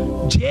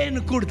 ஜேனு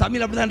கூடு.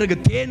 தமிழ் அப்படிதான் இருக்கு.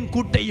 தேன்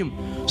கூட்டையும்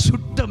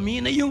சுட்ட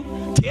மீனையும்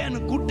தேன்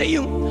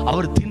கூட்டையும்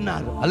அவர்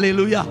தின்னார்.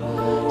 அல்லேலூயா.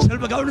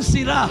 ಸ್ವಲ್ಪ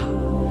ಗಮನಿಸ್ತೀರಾ?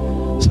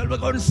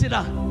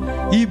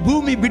 ಈ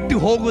ಭೂಮಿ ಬಿಟ್ಟು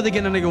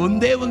ಹೋಗೋದಕ್ಕೆ ನನಗೆ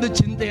ಒಂದೇ ಒಂದು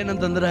ಚಿಂತೆ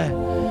ಏನಂತಂದ್ರೆ,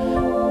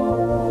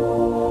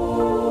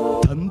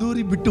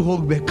 ತಂದೂರಿ ಬಿಟ್ಟು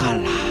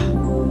ಹೋಗ್ಬೇಕಲ್ಲ.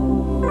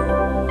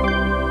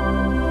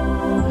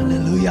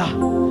 அல்லேலூயா.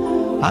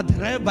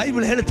 ಆದರೆ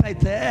ಬೈಬಲ್ ಹೇಳ್ತಾ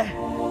ಐತೆ,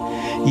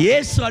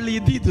 ಯೇಸು ಅಲ್ಲಿ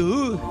ಇದ್ದಿದ್ದು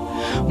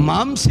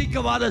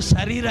ಮಾಂಸಿಕವಾದ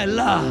ಶರೀರ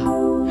ಅಲ್ಲ,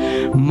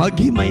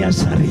 ಮಹಿಮೆಯ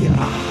ಶರೀರ.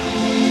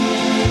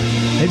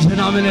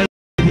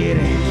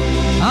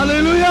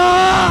 ಹಲ್ಲೆಲೂಯಾ.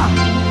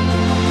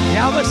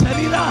 ಯಾವ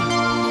ಶರೀರ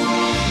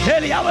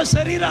ಹೇಳಿ? ಯಾವ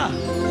ಶರೀರ?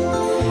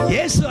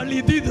 ಯೇಸು ಅಲ್ಲಿ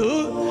ಇದ್ದಿದ್ದು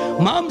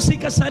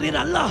ಮಾಂಸಿಕ ಶರೀರ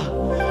ಅಲ್ಲ,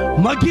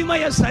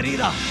 ಮಹಿಮೆಯ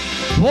ಶರೀರ.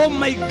 ಓ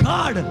ಮೈ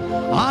ಗಾಡ್.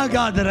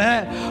 ಹಾಗಾದರೆ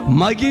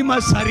ಮಹಿಮ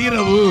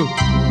ಶರೀರವು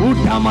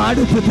ಊಟ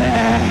ಮಾಡುತ್ತದೆ.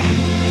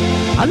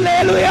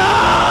 ಹಲ್ಲೆಲೂಯಾ.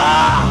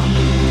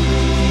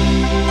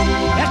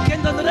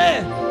 ಯಾಕೆಂತಂದ್ರೆ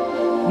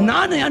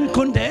ನಾನು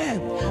ಅನ್ಕೊಂಡೆ,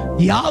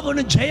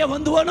 ಯಾವನು ಜಯ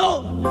ಹೊಂದುವನೋ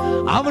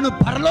ಅವನು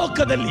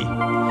ಪರಲೋಕದಲ್ಲಿ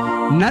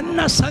ನನ್ನ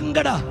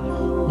ಸಂಗಡ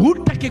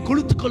ಊಟಕ್ಕೆ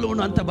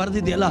ಕುಳಿತುಕೊಳ್ಳುವನು ಅಂತ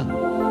ಬರೆದಿದೆಯಲ್ಲ,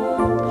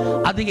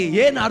 ಅದಕ್ಕೆ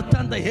ಏನು ಅರ್ಥ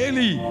ಅಂತ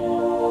ಹೇಳಿ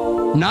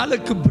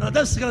 4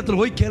 ಬ್ರದರ್ಸ್ಗಳ ಹತ್ರ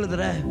ಹೋಗಿ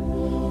ಕೇಳಿದ್ರೆ,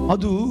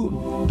 ಅದು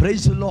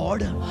ಪ್ರೈಸ್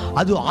ಲಾರ್ಡ್,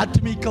 ಅದು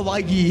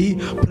ಆತ್ಮಿಕವಾಗಿ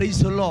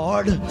ಪ್ರೈಸ್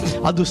ಲಾರ್ಡ್,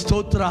 ಅದು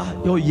ಸ್ತೋತ್ರ.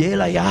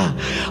 ಏಳಯ್ಯ,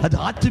 ಅದು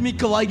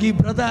ಆತ್ಮಿಕವಾಗಿ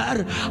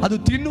ಬ್ರದರ್, ಅದು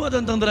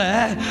ತಿನ್ನುವುದಂತಂದ್ರೆ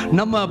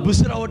ನಮ್ಮ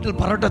ಬುಸರ ಹೋಟೆಲ್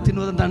ಪರೋಟ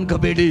ತಿನ್ನುವುದಂತ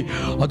ಅನ್ಕೋಬೇಡಿ.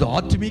 ಅದು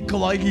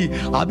ಆತ್ಮಿಕವಾಗಿ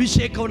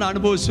ಅಭಿಷೇಕವನ್ನು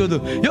ಅನುಭವಿಸೋದು.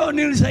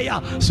 ನಿಲ್ಸಯ್ಯ,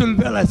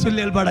 ಸುಳ್ಳು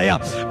ಹೇಳ್ಬೇಡಯ್ಯ.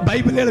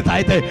 ಬೈಬಲ್ ಹೇಳ್ತಾ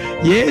ಇದೆ,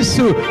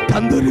 ಯೇಸು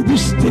ತಂದೂರಿ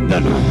ಫಿಶ್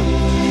ತಿಂದನು.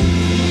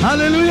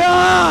 ಹಲ್ಲೆಲೂಯಾ.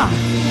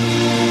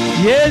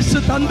 ಯೇಸು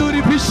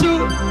ತಂದೂರಿ ಫಿಶ್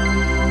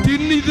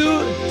ತಿನ್ನಿದು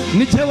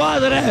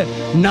ನಿಜವಾದರೆ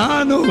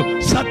ನಾನು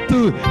ಸತ್ತು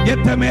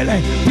ಎದ್ದ ಮೇಲೆ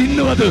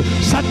ತಿನ್ನುವುದು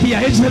ಸತ್ಯ.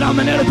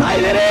 ಯೇಸುರಾಮನ್ ಹೇಳ್ತಾ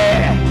ಇದ್ದಾರೆ.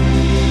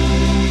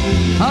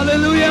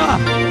 ಹಲ್ಲೆಲೂಯಾ.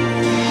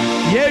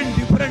 ಏನ್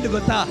ಡಿಫರೆಂಟ್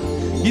ಗೊತ್ತಾ?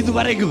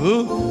 ಇದುವರೆಗೂ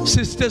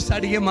ಸಿಸ್ಟರ್ಸ್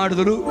ಅಡಿಗೆ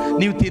ಮಾಡಿದ್ರು,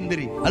 ನೀವು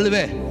ತಿಂದಿರಿ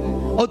ಅಲ್ವೇ?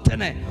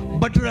 ಹೌದಾನೆ?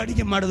 ಭಟ್ರು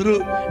ಅಡಿಗೆ ಮಾಡಿದ್ರು,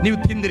 ನೀವು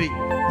ತಿಂದಿರಿ.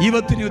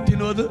 ಇವತ್ತು ನೀವು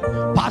ತಿನ್ನುವುದು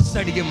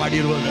ಪಾಸ್ಟರ್ ಅಡಿಗೆ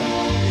ಮಾಡಿರುವುದು.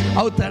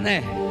 ಹೌದಾನೆ?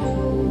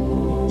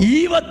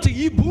 ಇವತ್ತು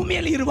ಈ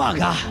ಭೂಮಿಯಲ್ಲಿ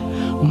ಇರುವಾಗ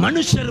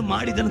ಮನುಷ್ಯರು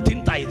ಮಾಡಿದನ್ನು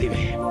ತಿಂತಾ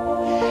ಇದ್ದೀವಿ.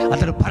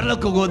 ಅದರ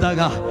ಪರಲೋಕಕ್ಕೆ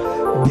ಹೋದಾಗ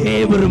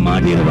ದೇವರು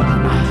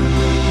ಮಾಡಿರುವುದನ್ನ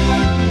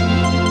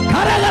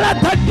ಕರಗಳ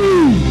ತಟ್ಟಿ,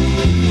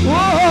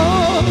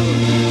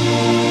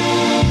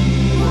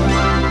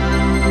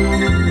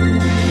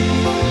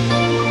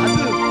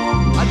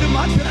 ಅದು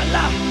ಮಾತ್ರ ಅಲ್ಲ,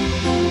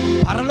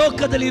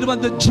 ಪರಲೋಕದಲ್ಲಿ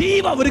ಇರುವಂತ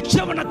ಜೀವ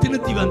ವೃಕ್ಷವನ್ನ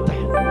ತಿನ್ನುತ್ತೀವಂತೆ.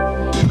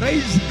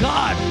 Praise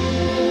God.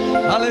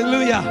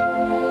 ಹಲ್ಲೆಲೂಯಾ.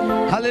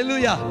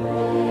 ಹಲ್ಲೆಲೂಯಾ.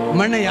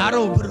 ಮೊನ್ನೆ ಯಾರೋ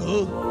ಒಬ್ಬರು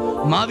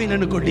ಮಾವಿನ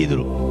ಹಣ್ಣು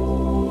ಕೊಟ್ಟಿದ್ರು.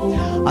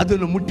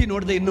 ಅದನ್ನು ಮುಟ್ಟಿ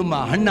ನೋಡಿದೆ, ಇನ್ನೂ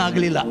ಹಣ್ಣು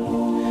ಆಗಲಿಲ್ಲ.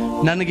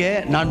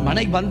 ನಾನು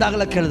ಮನೆಗೆ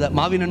ಬಂದಾಗಲ ಕೇಳಿದೆ,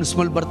 ಮಾವಿನ ಹಣ್ಣು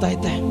ಸ್ಮೆಲ್ ಬರ್ತಾ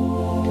ಐತೆ?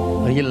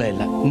 ಇಲ್ಲ,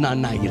 ಇನ್ನು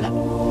ಅನ್ನ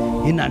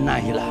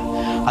ಆಗಿಲ್ಲ.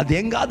 ಅದು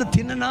ಹೆಂಗಾದ್ರು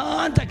ತಿನ್ನೋಣ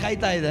ಅಂತ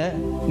ಕಾಯ್ತಾ ಇದೆ.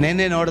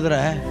 ನೆನ್ನೆ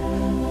ನೋಡಿದ್ರೆ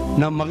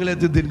ನಮ್ಮ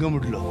ಮಗಳೆದ್ದು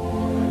ತಿನ್ಕೊಂಬಿಟ್ಲು.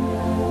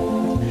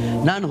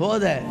 ನಾನು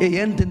ಹೋದೆ,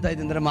 ಏನು ತಿಂತಾ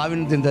ಇದ್ದೀನಿ ಅಂದರೆ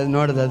ಮಾವಿನ ತಿಂತಾ ಇದ್ದೀನಿ.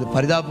 ನೋಡಿದೆ, ಅದು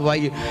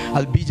ಪರಿತಾಪವಾಗಿ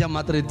ಅದು ಬೀಜ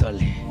ಮಾತ್ರ ಇತ್ತು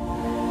ಅಲ್ಲಿ.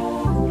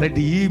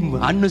 ಈ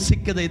ಹಣ್ಣು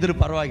ಸಿಕ್ಕದ ಇದ್ರ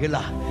ಪರವಾಗಿಲ್ಲ.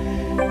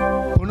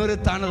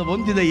 ಪುನರುತ್ಥಾನದ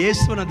ಹೊಂದಿದ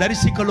ಯೇಸುವನ್ನು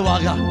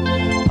ಧರಿಸಿಕೊಳ್ಳುವಾಗ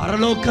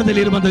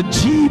ಪರಲೋಕದಲ್ಲಿರುವಂತ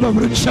ಜೀವ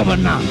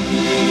ವೃಕ್ಷವನ್ನ,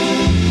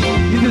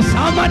 ಇದು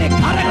ಸಾಮಾನ್ಯ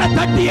ಕಾರ್ಯಗಳ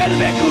ತಟ್ಟಿ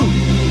ಹೇಳಬೇಕು.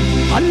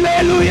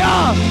 Hallelujah,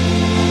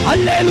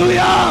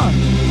 hallelujah,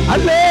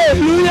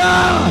 hallelujah,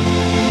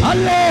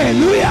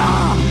 hallelujah,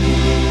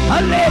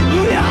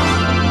 hallelujah.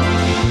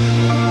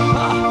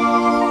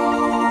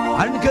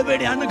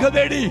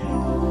 ಅನ್ಕೋಬೇಡಿ.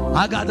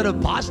 ಹಾಗಾದ್ರೆ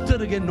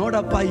ಪಾಸ್ಟರ್ಗೆ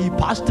ನೋಡಪ್ಪ, ಈ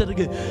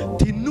ಪಾಸ್ಟರ್ಗೆ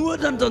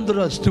ತಿನ್ನುವುದಂತಂದ್ರೆ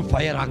ಅಷ್ಟು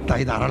ಫೈರ್ ಆಗ್ತಾ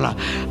ಇದ್ದಾರಲ್ಲ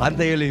ಅಂತ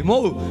ಹೇಳಿ,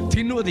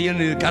 ತಿನ್ನುವುದು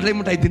ಏನು? ಕಡಲೆ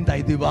ಮಿಠಾಯಿ ತಿಂತಾ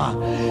ಇದ್ದೀವಾ?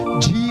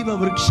 ಜೀವ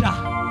ವೃಕ್ಷ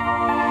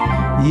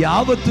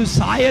ಯಾವತ್ತು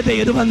ಸಾಯದೆ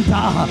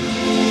ಇರುವಂತಹ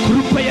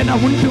ಕೃಪೆಯನ್ನು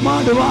ಉಂಟು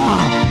ಮಾಡುವ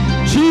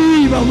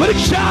ಜೀವ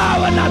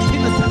ವೃಕ್ಷವನ್ನ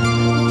ತಿನ್ನುತ್ತಾರೆ.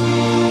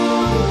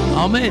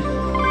 ಆಮೇನ್,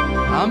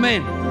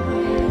 ಆಮೇನ್.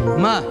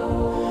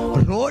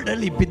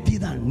 ರೋಡಲ್ಲಿ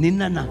ಬಿದ್ದಿದ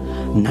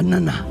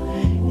ನನ್ನನ್ನ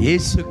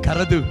ಯೇಸು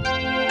ಕರೆದು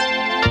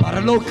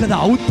ಪರಲೋಕದ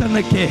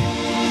ಔತಣಕ್ಕೆ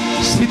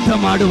ಸಿದ್ಧ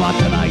ಮಾಡುವ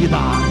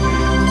ಆತನಾಗಿದ್ದಾನೆ.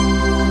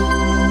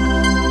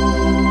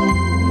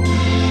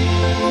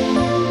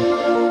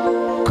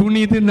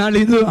 ಕುಣಿದು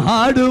ನಲಿದು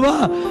ಹಾಡುವ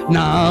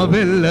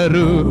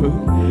ನಾವೆಲ್ಲರೂ,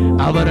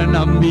 ಅವರ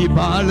ನಂಬಿ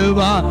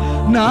ಬಾಳುವ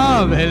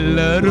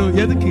ನಾವೆಲ್ಲರೂ.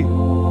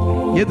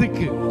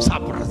 ಎದಕ್ಕೆ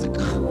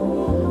ಸಾಪಿಡೋದಕ್ಕೆ.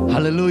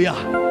 ಹಲ್ಲೆಲೂಯಾ.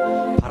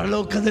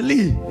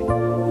 ಪರಲೋಕದಲ್ಲಿ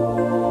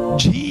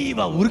ಜೀವ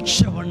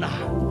ವೃಕ್ಷವನ್ನ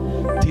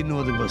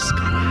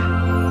ತಿನ್ನುವುದಕ್ಕೋಸ್ಕರ.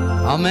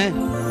 ಆಮೆನ್.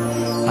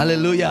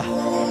 ಹಲ್ಲೆಲೂಯಾ.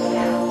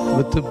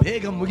 ಇವತ್ತು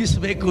ಬೇಗ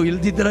ಮುಗಿಸಬೇಕು,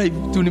 ಇಲ್ದಿದ್ರೆ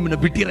ಇವತ್ತು ನಿಮ್ಮನ್ನ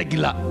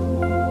ಬಿಟ್ಟಿರಕ್ಕಿಲ್ಲ.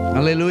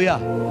 ಹಲ್ಲೆಲೂಯಾ.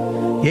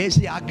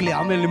 ಏಸಿ ಹಾಕ್ಲಿ,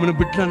 ಆಮೇಲೆ ನಿಮ್ಮನ್ನು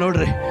ಬಿಟ್ಟನ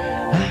ನೋಡ್ರಿ.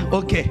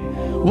 ಓಕೆ,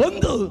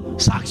 ಒಂದು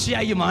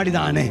ಸಾಕ್ಷಿಯಾಗಿ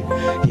ಮಾಡಿದಾನೆ.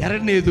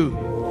 ಎರಡನೇದು,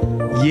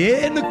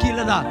 ಏನು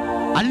ಕೀಳದ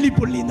ಹಳ್ಳಿ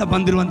ಪುಳ್ಳಿಯಿಂದ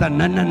ಬಂದಿರುವಂತ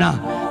ನನ್ನನ್ನ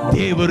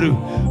ದೇವರು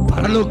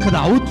ಪರಲೋಕದ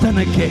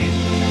ಔತಣಕ್ಕೆ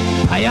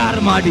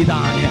ತಯಾರು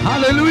ಮಾಡಿದಾನೆ.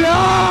 ಹಲ್ಲೆಲೂಯಾ.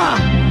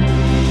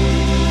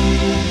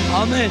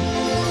 ಆಮೆನ್.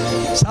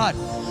 ಸರ್,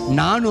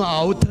 ನಾನು ಆ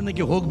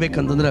ಔತಣಕ್ಕೆ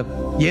ಹೋಗ್ಬೇಕಂತಂದ್ರೆ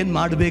ಏನ್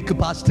ಮಾಡಬೇಕು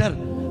ಪಾಸ್ಟರ್?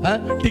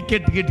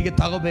 ಟಿಕೆಟ್ಗೆ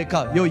ತಗೋಬೇಕಾ?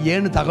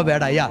 ಏನು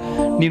ತಗೋಬೇಡ ಅಯ್ಯ,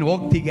 ನೀನು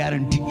ಹೋಗ್ತಿ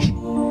ಗ್ಯಾರಂಟಿ.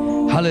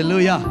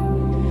 ಹಲ್ಲೆಲೂಯಾ.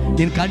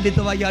 ನೀನು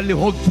ಖಂಡಿತವಾಗಿ ಅಲ್ಲಿ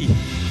ಹೋಗ್ತಿ.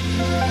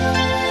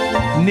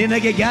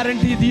 ನಿನಗೆ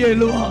ಗ್ಯಾರಂಟಿ ಇದೆಯೋ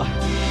ಇಲ್ವಾ?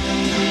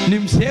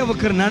 ನಿಮ್ಮ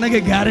ಸೇವಕರು ನನಗೆ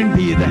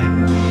ಗ್ಯಾರಂಟಿ ಇದೆ.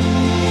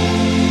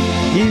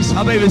 ಈ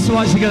ಸಭೆ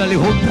ವಿಶ್ವಾಸಿಗಳಲ್ಲಿ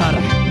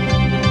ಹೋಗ್ತಾರೆ.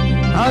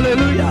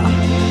 ಹಲ್ಲೆಲೂಯಾ.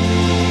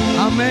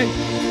 ಆಮೆನ್.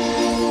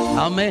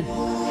 ಆಮೆನ್.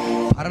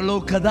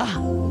 ಪರಲೋಕದ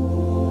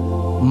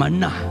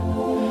ಮನ್ನ,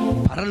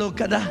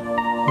 ಪರಲೋಕದ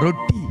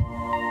ರೊಟ್ಟಿ,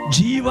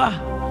 ಜೀವ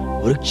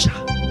ವೃಕ್ಷ.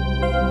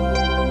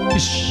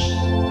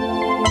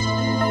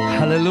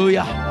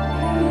 ಹಲ್ಲೆಲೂಯಾ.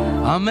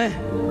 ಆಮೇಲೆ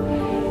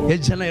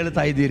ಎಷ್ಟು ಜನ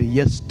ಹೇಳ್ತಾ ಇದ್ದೀರಿ,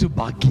 ಎಷ್ಟು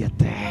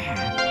ಭಾಗ್ಯತೆ,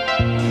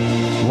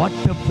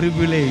 ವಾಟ್ ಅ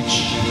ಪ್ರಿವಿಲೇಜ್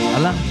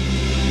ಅಲ್ಲ?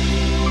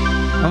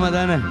 ಅಮ್ಮ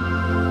ತಾನೆ?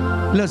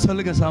 ಇಲ್ಲ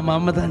ಸೊಲ್ಗ ಸಾಮ,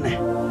 ಅಮ್ಮ ತಾನೆ?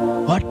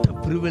 ವಾಟ್ ಅ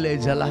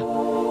ಪ್ರಿವಿಲೇಜ್ ಅಲ್ಲ?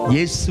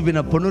 ಯೇಸುವಿನ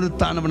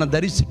ಪುನರುತ್ಥಾನವನ್ನು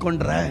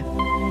ಧರಿಸಿಕೊಂಡ್ರೆ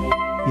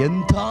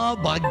ಎಂಥ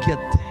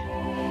ಭಾಗ್ಯತೆ.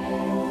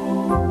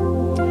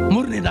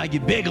 ಮೂರನೇದಾಗಿ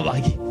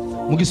ಬೇಗವಾಗಿ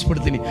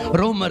ಮುಗಿಸ್ಬಿಡ್ತೀನಿ.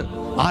 ರೋಮರ್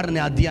 6ನೇ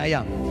ಅಧ್ಯಾಯ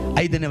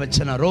 5ನೇ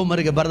ವಚನ.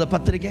 ರೋಮರಿಗೆ ಬರೆದ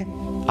ಪತ್ರಿಕೆ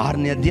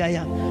 6ನೇ ಅಧ್ಯಾಯ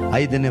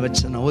 5ನೇ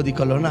ವಚನ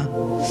ಓದಿಕೊಳ್ಳೋಣ.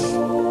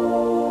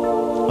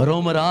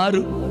 ರೋಮರ್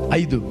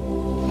 6:5.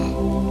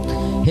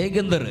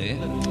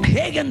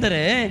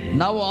 ಹೇಗೆಂದರೆ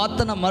ನಾವು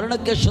ಆತನ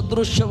ಮರಣಕ್ಕೆ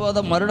ಸದೃಶ್ಯವಾದ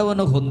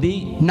ಮರಣವನ್ನು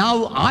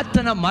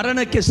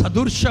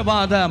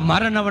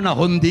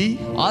ಹೊಂದಿ,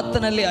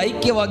 ಆತನಲ್ಲಿ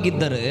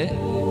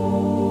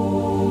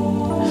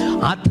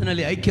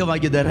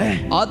ಐಕ್ಯವಾಗಿದ್ದರೆ,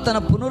 ಆತನ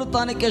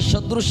ಪುನರುತ್ಥಾನಕ್ಕೆ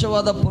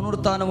ಸದೃಶ್ಯವಾದ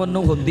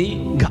ಪುನರುತ್ಥಾನವನ್ನು ಹೊಂದಿ,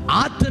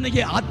 ಆತನ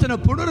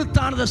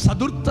ಪುನರುತ್ಥಾನದ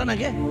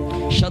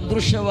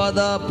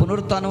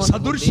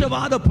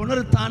ಸದೃಶ್ಯವಾದ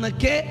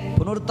ಪುನರುತ್ಥಾನಕ್ಕೆ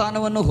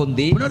ಪುನರುತ್ಥಾನವನ್ನು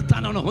ಹೊಂದಿ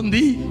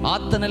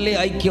ಆತನಲ್ಲಿ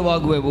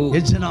ಐಕ್ಯವಾಗುವೆವು.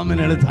 ಎಷ್ಟು ಜನ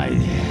ಆಮೆನ್ ಹೇಳ್ತಾ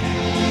ಇದೆ?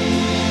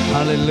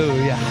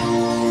 ಹಲ್ಲೆಲೂಯಾ.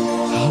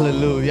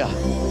 ಹಲ್ಲೆಲೂಯಾ.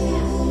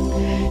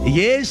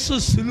 ಯೇಸು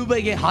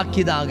ಸಿಲುಬೆಗೆ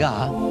ಹಾಕಿದಾಗ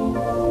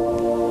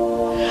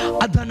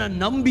ಅದನ್ನು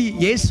ನಂಬಿ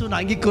ಯೇಸುನ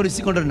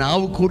ಅಂಗೀಕರಿಸಿಕೊಂಡ್ರೆ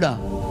ನಾವು ಕೂಡ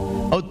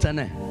ಹೌದು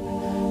ತಾನೆ,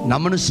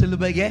 ನಮ್ಮನ್ನು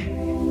ಸಿಲುಬೆಗೆ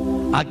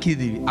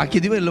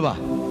ಹಾಕಿದೀವಿ ಇಲ್ವಾ?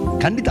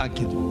 ಖಂಡಿತ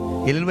ಹಾಕಿದ್ವಿ.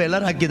 ಇಲ್ವಾ?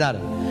 ಎಲ್ಲರೂ ಹಾಕಿದ್ದಾರೆ.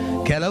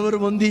 ಕೆಲವರು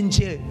 1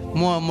 ಇಂಚು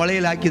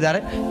ಮೊಳೆಯಲ್ಲಿ ಹಾಕಿದ್ದಾರೆ,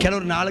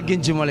 ಕೆಲವರು 4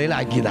 ಇಂಚು ಮೊಳೆಯಲ್ಲಿ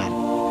ಹಾಕಿದ್ದಾರೆ.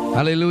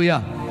 ಹಲ್ಲೆಲೂಯಾ.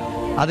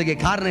 ಅದಕ್ಕೆ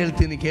ಕಾರಣ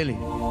ಹೇಳ್ತೀನಿ ಕೇಳಿ.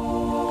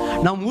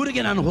 ನಮ್ಮ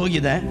ಊರಿಗೆ ನಾನು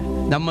ಹೋಗಿದ್ದೆ,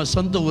 ನಮ್ಮ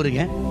ಸ್ವಂತ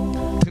ಊರಿಗೆ,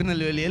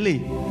 ತಿರುನಲ್ವೇಲಿಯಲ್ಲಿ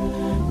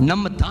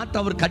ನಮ್ಮ ತಾತ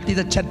ಅವರು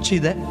ಕಟ್ಟಿದ ಚರ್ಚ್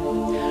ಇದೆ.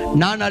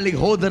 ನಾನು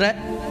ಅಲ್ಲಿಗೆ ಹೋದರೆ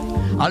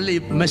ಅಲ್ಲಿ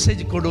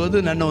ಮೆಸೇಜ್ ಕೊಡುವುದು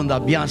ನನ್ನ ಒಂದು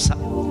ಅಭ್ಯಾಸ.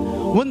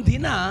 ಒಂದು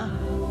ದಿನ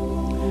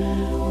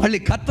ಅಲ್ಲಿ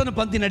ಕತ್ತನ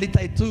ಪಂಕ್ತಿ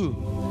ನಡೀತಾ ಇತ್ತು.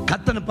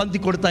 ಕತ್ತನ ಪಂಕ್ತಿ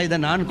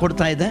ನಾನು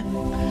ಕೊಡ್ತಾ ಇದ್ದೆ.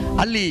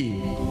 ಅಲ್ಲಿ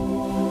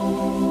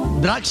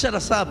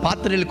ದ್ರಾಕ್ಷರಸ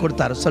ಪಾತ್ರೆಯಲ್ಲಿ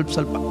ಕೊಡ್ತಾರೆ,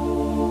 ಸ್ವಲ್ಪ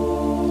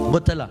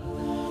ಗೊತ್ತಲ್ಲ,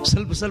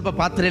 ಸ್ವಲ್ಪ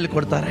ಪಾತ್ರೆಯಲ್ಲಿ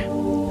ಕೊಡ್ತಾರೆ.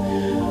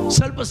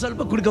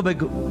 ಸ್ವಲ್ಪ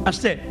ಕುಡ್ಕೋಬೇಕು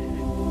ಅಷ್ಟೇ,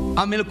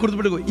 ಆಮೇಲೆ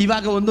ಕುಡಿದ್ಬಿಡ್ಬೇಕು.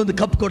 ಇವಾಗ ಒಂದೊಂದು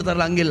ಕಪ್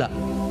ಕೊಡ್ತಾರಲ್ಲ, ಹಂಗಿಲ್ಲ.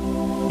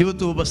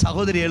 ಇವತ್ತು ಒಬ್ಬ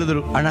ಸಹೋದರಿ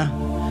ಹೇಳಿದ್ರು, ಅಣ್ಣ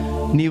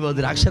ನೀವು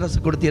ದ್ರಾಕ್ಷರಸ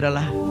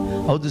ಕೊಡ್ತೀರಲ್ಲ?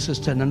 ಹೌದು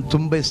ಸಿಸ್ಟರ್, ನನಗೆ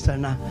ತುಂಬ ಇಷ್ಟ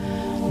ಅಣ್ಣ.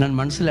 ನನ್ನ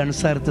ಮನಸ್ಸಲ್ಲಿ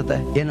ಅನಿಸ್ತಾ ಇರ್ತದೆ,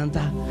 ಏನಂತ,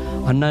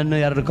 ಅಣ್ಣನ್ನು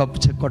 2 ಕಪ್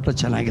ಕೊಟ್ಟರೆ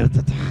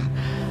ಚೆನ್ನಾಗಿರ್ತದೆ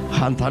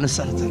ಅಂತ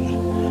ಅನಿಸ್ತಾ ಇರ್ತದೆ.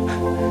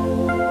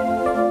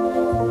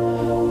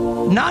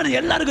 ನಾನು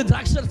ಎಲ್ಲರಿಗೂ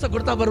ದ್ರಾಕ್ಷರಸ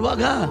ಕೊಡ್ತಾ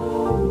ಬರುವಾಗ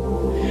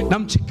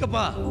ನಮ್ಮ ಚಿಕ್ಕಪ್ಪ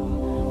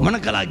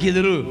ಮೊಣಕಲ್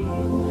ಹಾಕಿದರು.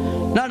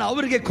 ನಾನು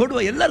ಅವರಿಗೆ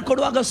ಎಲ್ಲರೂ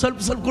ಕೊಡುವಾಗ ಸ್ವಲ್ಪ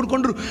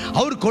ಕುಡ್ಕೊಂಡ್ರು.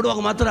 ಅವ್ರು ಕೊಡುವಾಗ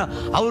ಮಾತ್ರ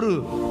ಅವರು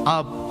ಆ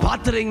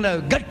ಪಾತ್ರೆಯಿಂದ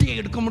ಗಟ್ಟಿಗೆ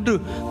ಇಟ್ಕೊಂಡ್ಬಿಟ್ಟು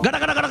ಗಡ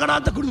ಗಡ ಗಡ ಗಡ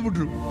ಅಂತ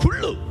ಕುಡಿದ್ಬಿಟ್ರು.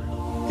 ಫುಲ್ಲು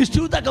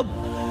ಇಷ್ಟು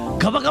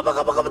ಗಬ ಗಬ ಗಬ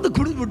ಗಬ ಅಂತ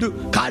ಕುಡಿದ್ಬಿಟ್ಟು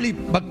ಖಾಲಿ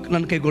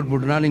ನನ್ನ ಕೈ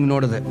ಕೊಟ್ಬಿಟ್ರು. ನಾನು ಹಿಂಗೆ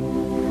ನೋಡಿದೆ,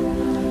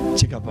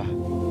 ಚಿಕ್ಕಪ್ಪ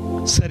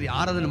ಸರಿ.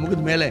 ಆರಾಧನೆ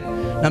ಮುಗಿದ ಮೇಲೆ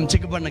ನಮ್ಮ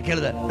ಚಿಕ್ಕಪ್ಪನ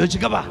ಕೇಳಿದೆ,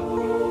 ಚಿಕ್ಕಪ್ಪ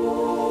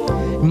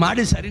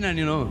ಮಾಡಿ ಸರಿನಾ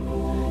ನೀನು?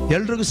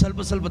 ಎಲ್ರಿಗೂ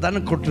ಸ್ವಲ್ಪ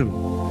ತಾನ ಕೊಟ್ಟರು,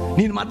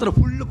 ನೀನು ಮಾತ್ರ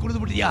ಫುಲ್ಲು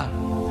ಕುಡಿದ್ಬಿಟ್ಟಿಯಾ?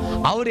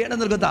 ಅವ್ರು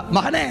ಏನಂದ್ರೆ ಗೊತ್ತಾ,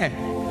 ಮಗನೇ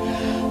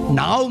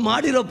ನಾವು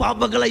ಮಾಡಿರೋ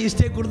ಪಾಪಗಳ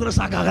ಇಷ್ಟೇ ಕುಡಿದ್ರೆ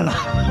ಸಾಕಾಗಲ್ಲ.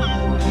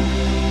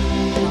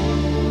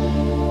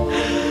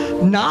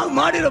 ನಾವು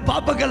ಮಾಡಿರೋ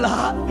ಪಾಪಗಳ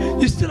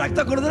ಇಷ್ಟು ರಕ್ತ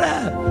ಕುಡಿದ್ರೆ,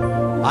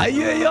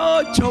 ಅಯ್ಯಯ್ಯೋ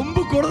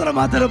ಚೊಂಬು ಕುಡಿದ್ರೆ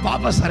ಮಾತ್ರ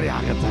ಪಾಪ ಸರಿ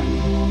ಆಗತ್ತ.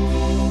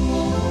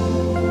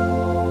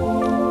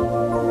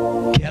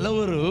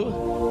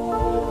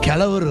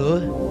 ಕೆಲವರು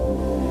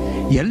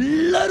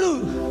ಎಲ್ಲರೂ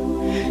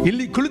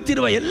ಇಲ್ಲಿ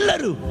ಕುಳಿತಿರುವ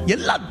ಎಲ್ಲರೂ,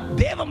 ಎಲ್ಲ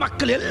ದೇವ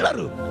ಮಕ್ಕಳು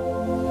ಎಲ್ಲರೂ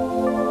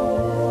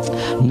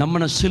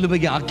ನಮ್ಮನ್ನು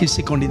ಶಿಲುಬೆಗೆ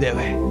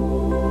ಹಾಕಿಸಿಕೊಂಡಿದ್ದೇವೆ.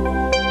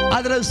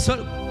 ಆದರೆ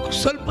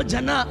ಸ್ವಲ್ಪ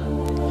ಜನ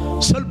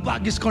ಸ್ವಲ್ಪ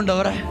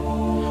ಹಾಕಿಸ್ಕೊಂಡವರೆ,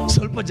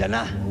 ಸ್ವಲ್ಪ ಜನ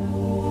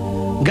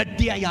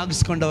ಗಟ್ಟಿಯಾಗಿ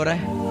ಹಾಕಿಸ್ಕೊಂಡವರೆ.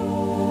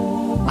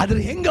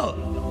 ಆದ್ರೆ ಹೆಂಗೋ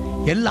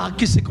ಎಲ್ಲ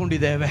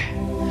ಹಾಕಿಸಿಕೊಂಡಿದ್ದೇವೆ.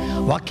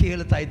 ವಾಕ್ಯ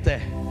ಹೇಳ್ತಾ ಇತ್ತೆ,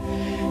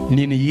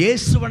 ನೀನು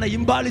ಯೇಸುವನ್ನ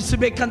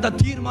ಹಿಂಬಾಲಿಸಬೇಕಂತ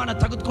ತೀರ್ಮಾನ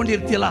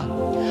ತೆಗೆದುಕೊಂಡಿರ್ತೀಯಲ್ಲ,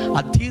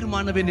 ಆ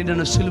ತೀರ್ಮಾನವೇ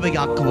ನಿನ್ನನ್ನು ಶಿಲುಬೆಗೆ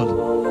ಹಾಕುವುದು.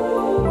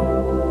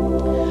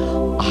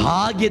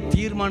 ಹಾಗೆ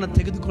ತೀರ್ಮಾನ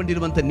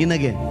ತೆಗೆದುಕೊಂಡಿರುವಂತ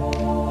ನಿನಗೆ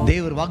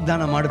ದೇವರು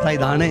ವಾಗ್ದಾನ ಮಾಡ್ತಾ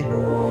ಇದ್ದಾನೆ,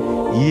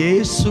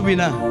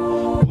 ಯೇಸುವಿನ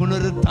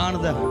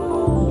ಪುನರುತ್ಥಾನದ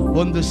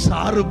ಒಂದು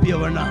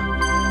ಸಾರೂಪ್ಯವನ್ನ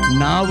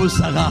ನಾವು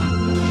ಸಹ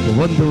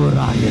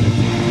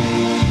ಹೊಂದುವರಾಗಿರುತ್ತೇವೆ.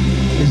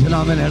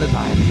 ಇಸ್ಲಾಮೇಲೆ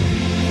ಹೇಳ್ತಾ ಇದೆ.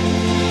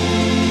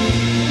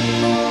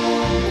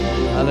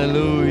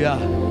 Hallelujah,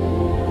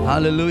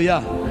 hallelujah.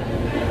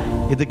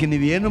 ಇದಕ್ಕೆ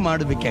ನೀವೇನು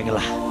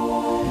ಮಾಡಬೇಕಾಗಿಲ್ಲ.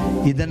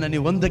 ಇದನ್ನು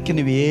ನೀವು ಒಂದಕ್ಕೆ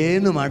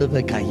ನೀವೇನು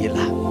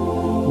ಮಾಡಬೇಕಾಗಿಲ್ಲ.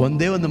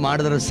 ಒಂದೇ ಒಂದು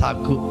ಮಾಡಿದ್ರೆ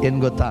ಸಾಕು. ಏನು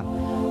ಗೊತ್ತಾ?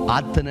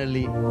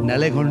 ಆತನಲ್ಲಿ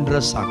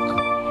ನೆಲೆಗೊಂಡ್ರೆ ಸಾಕು.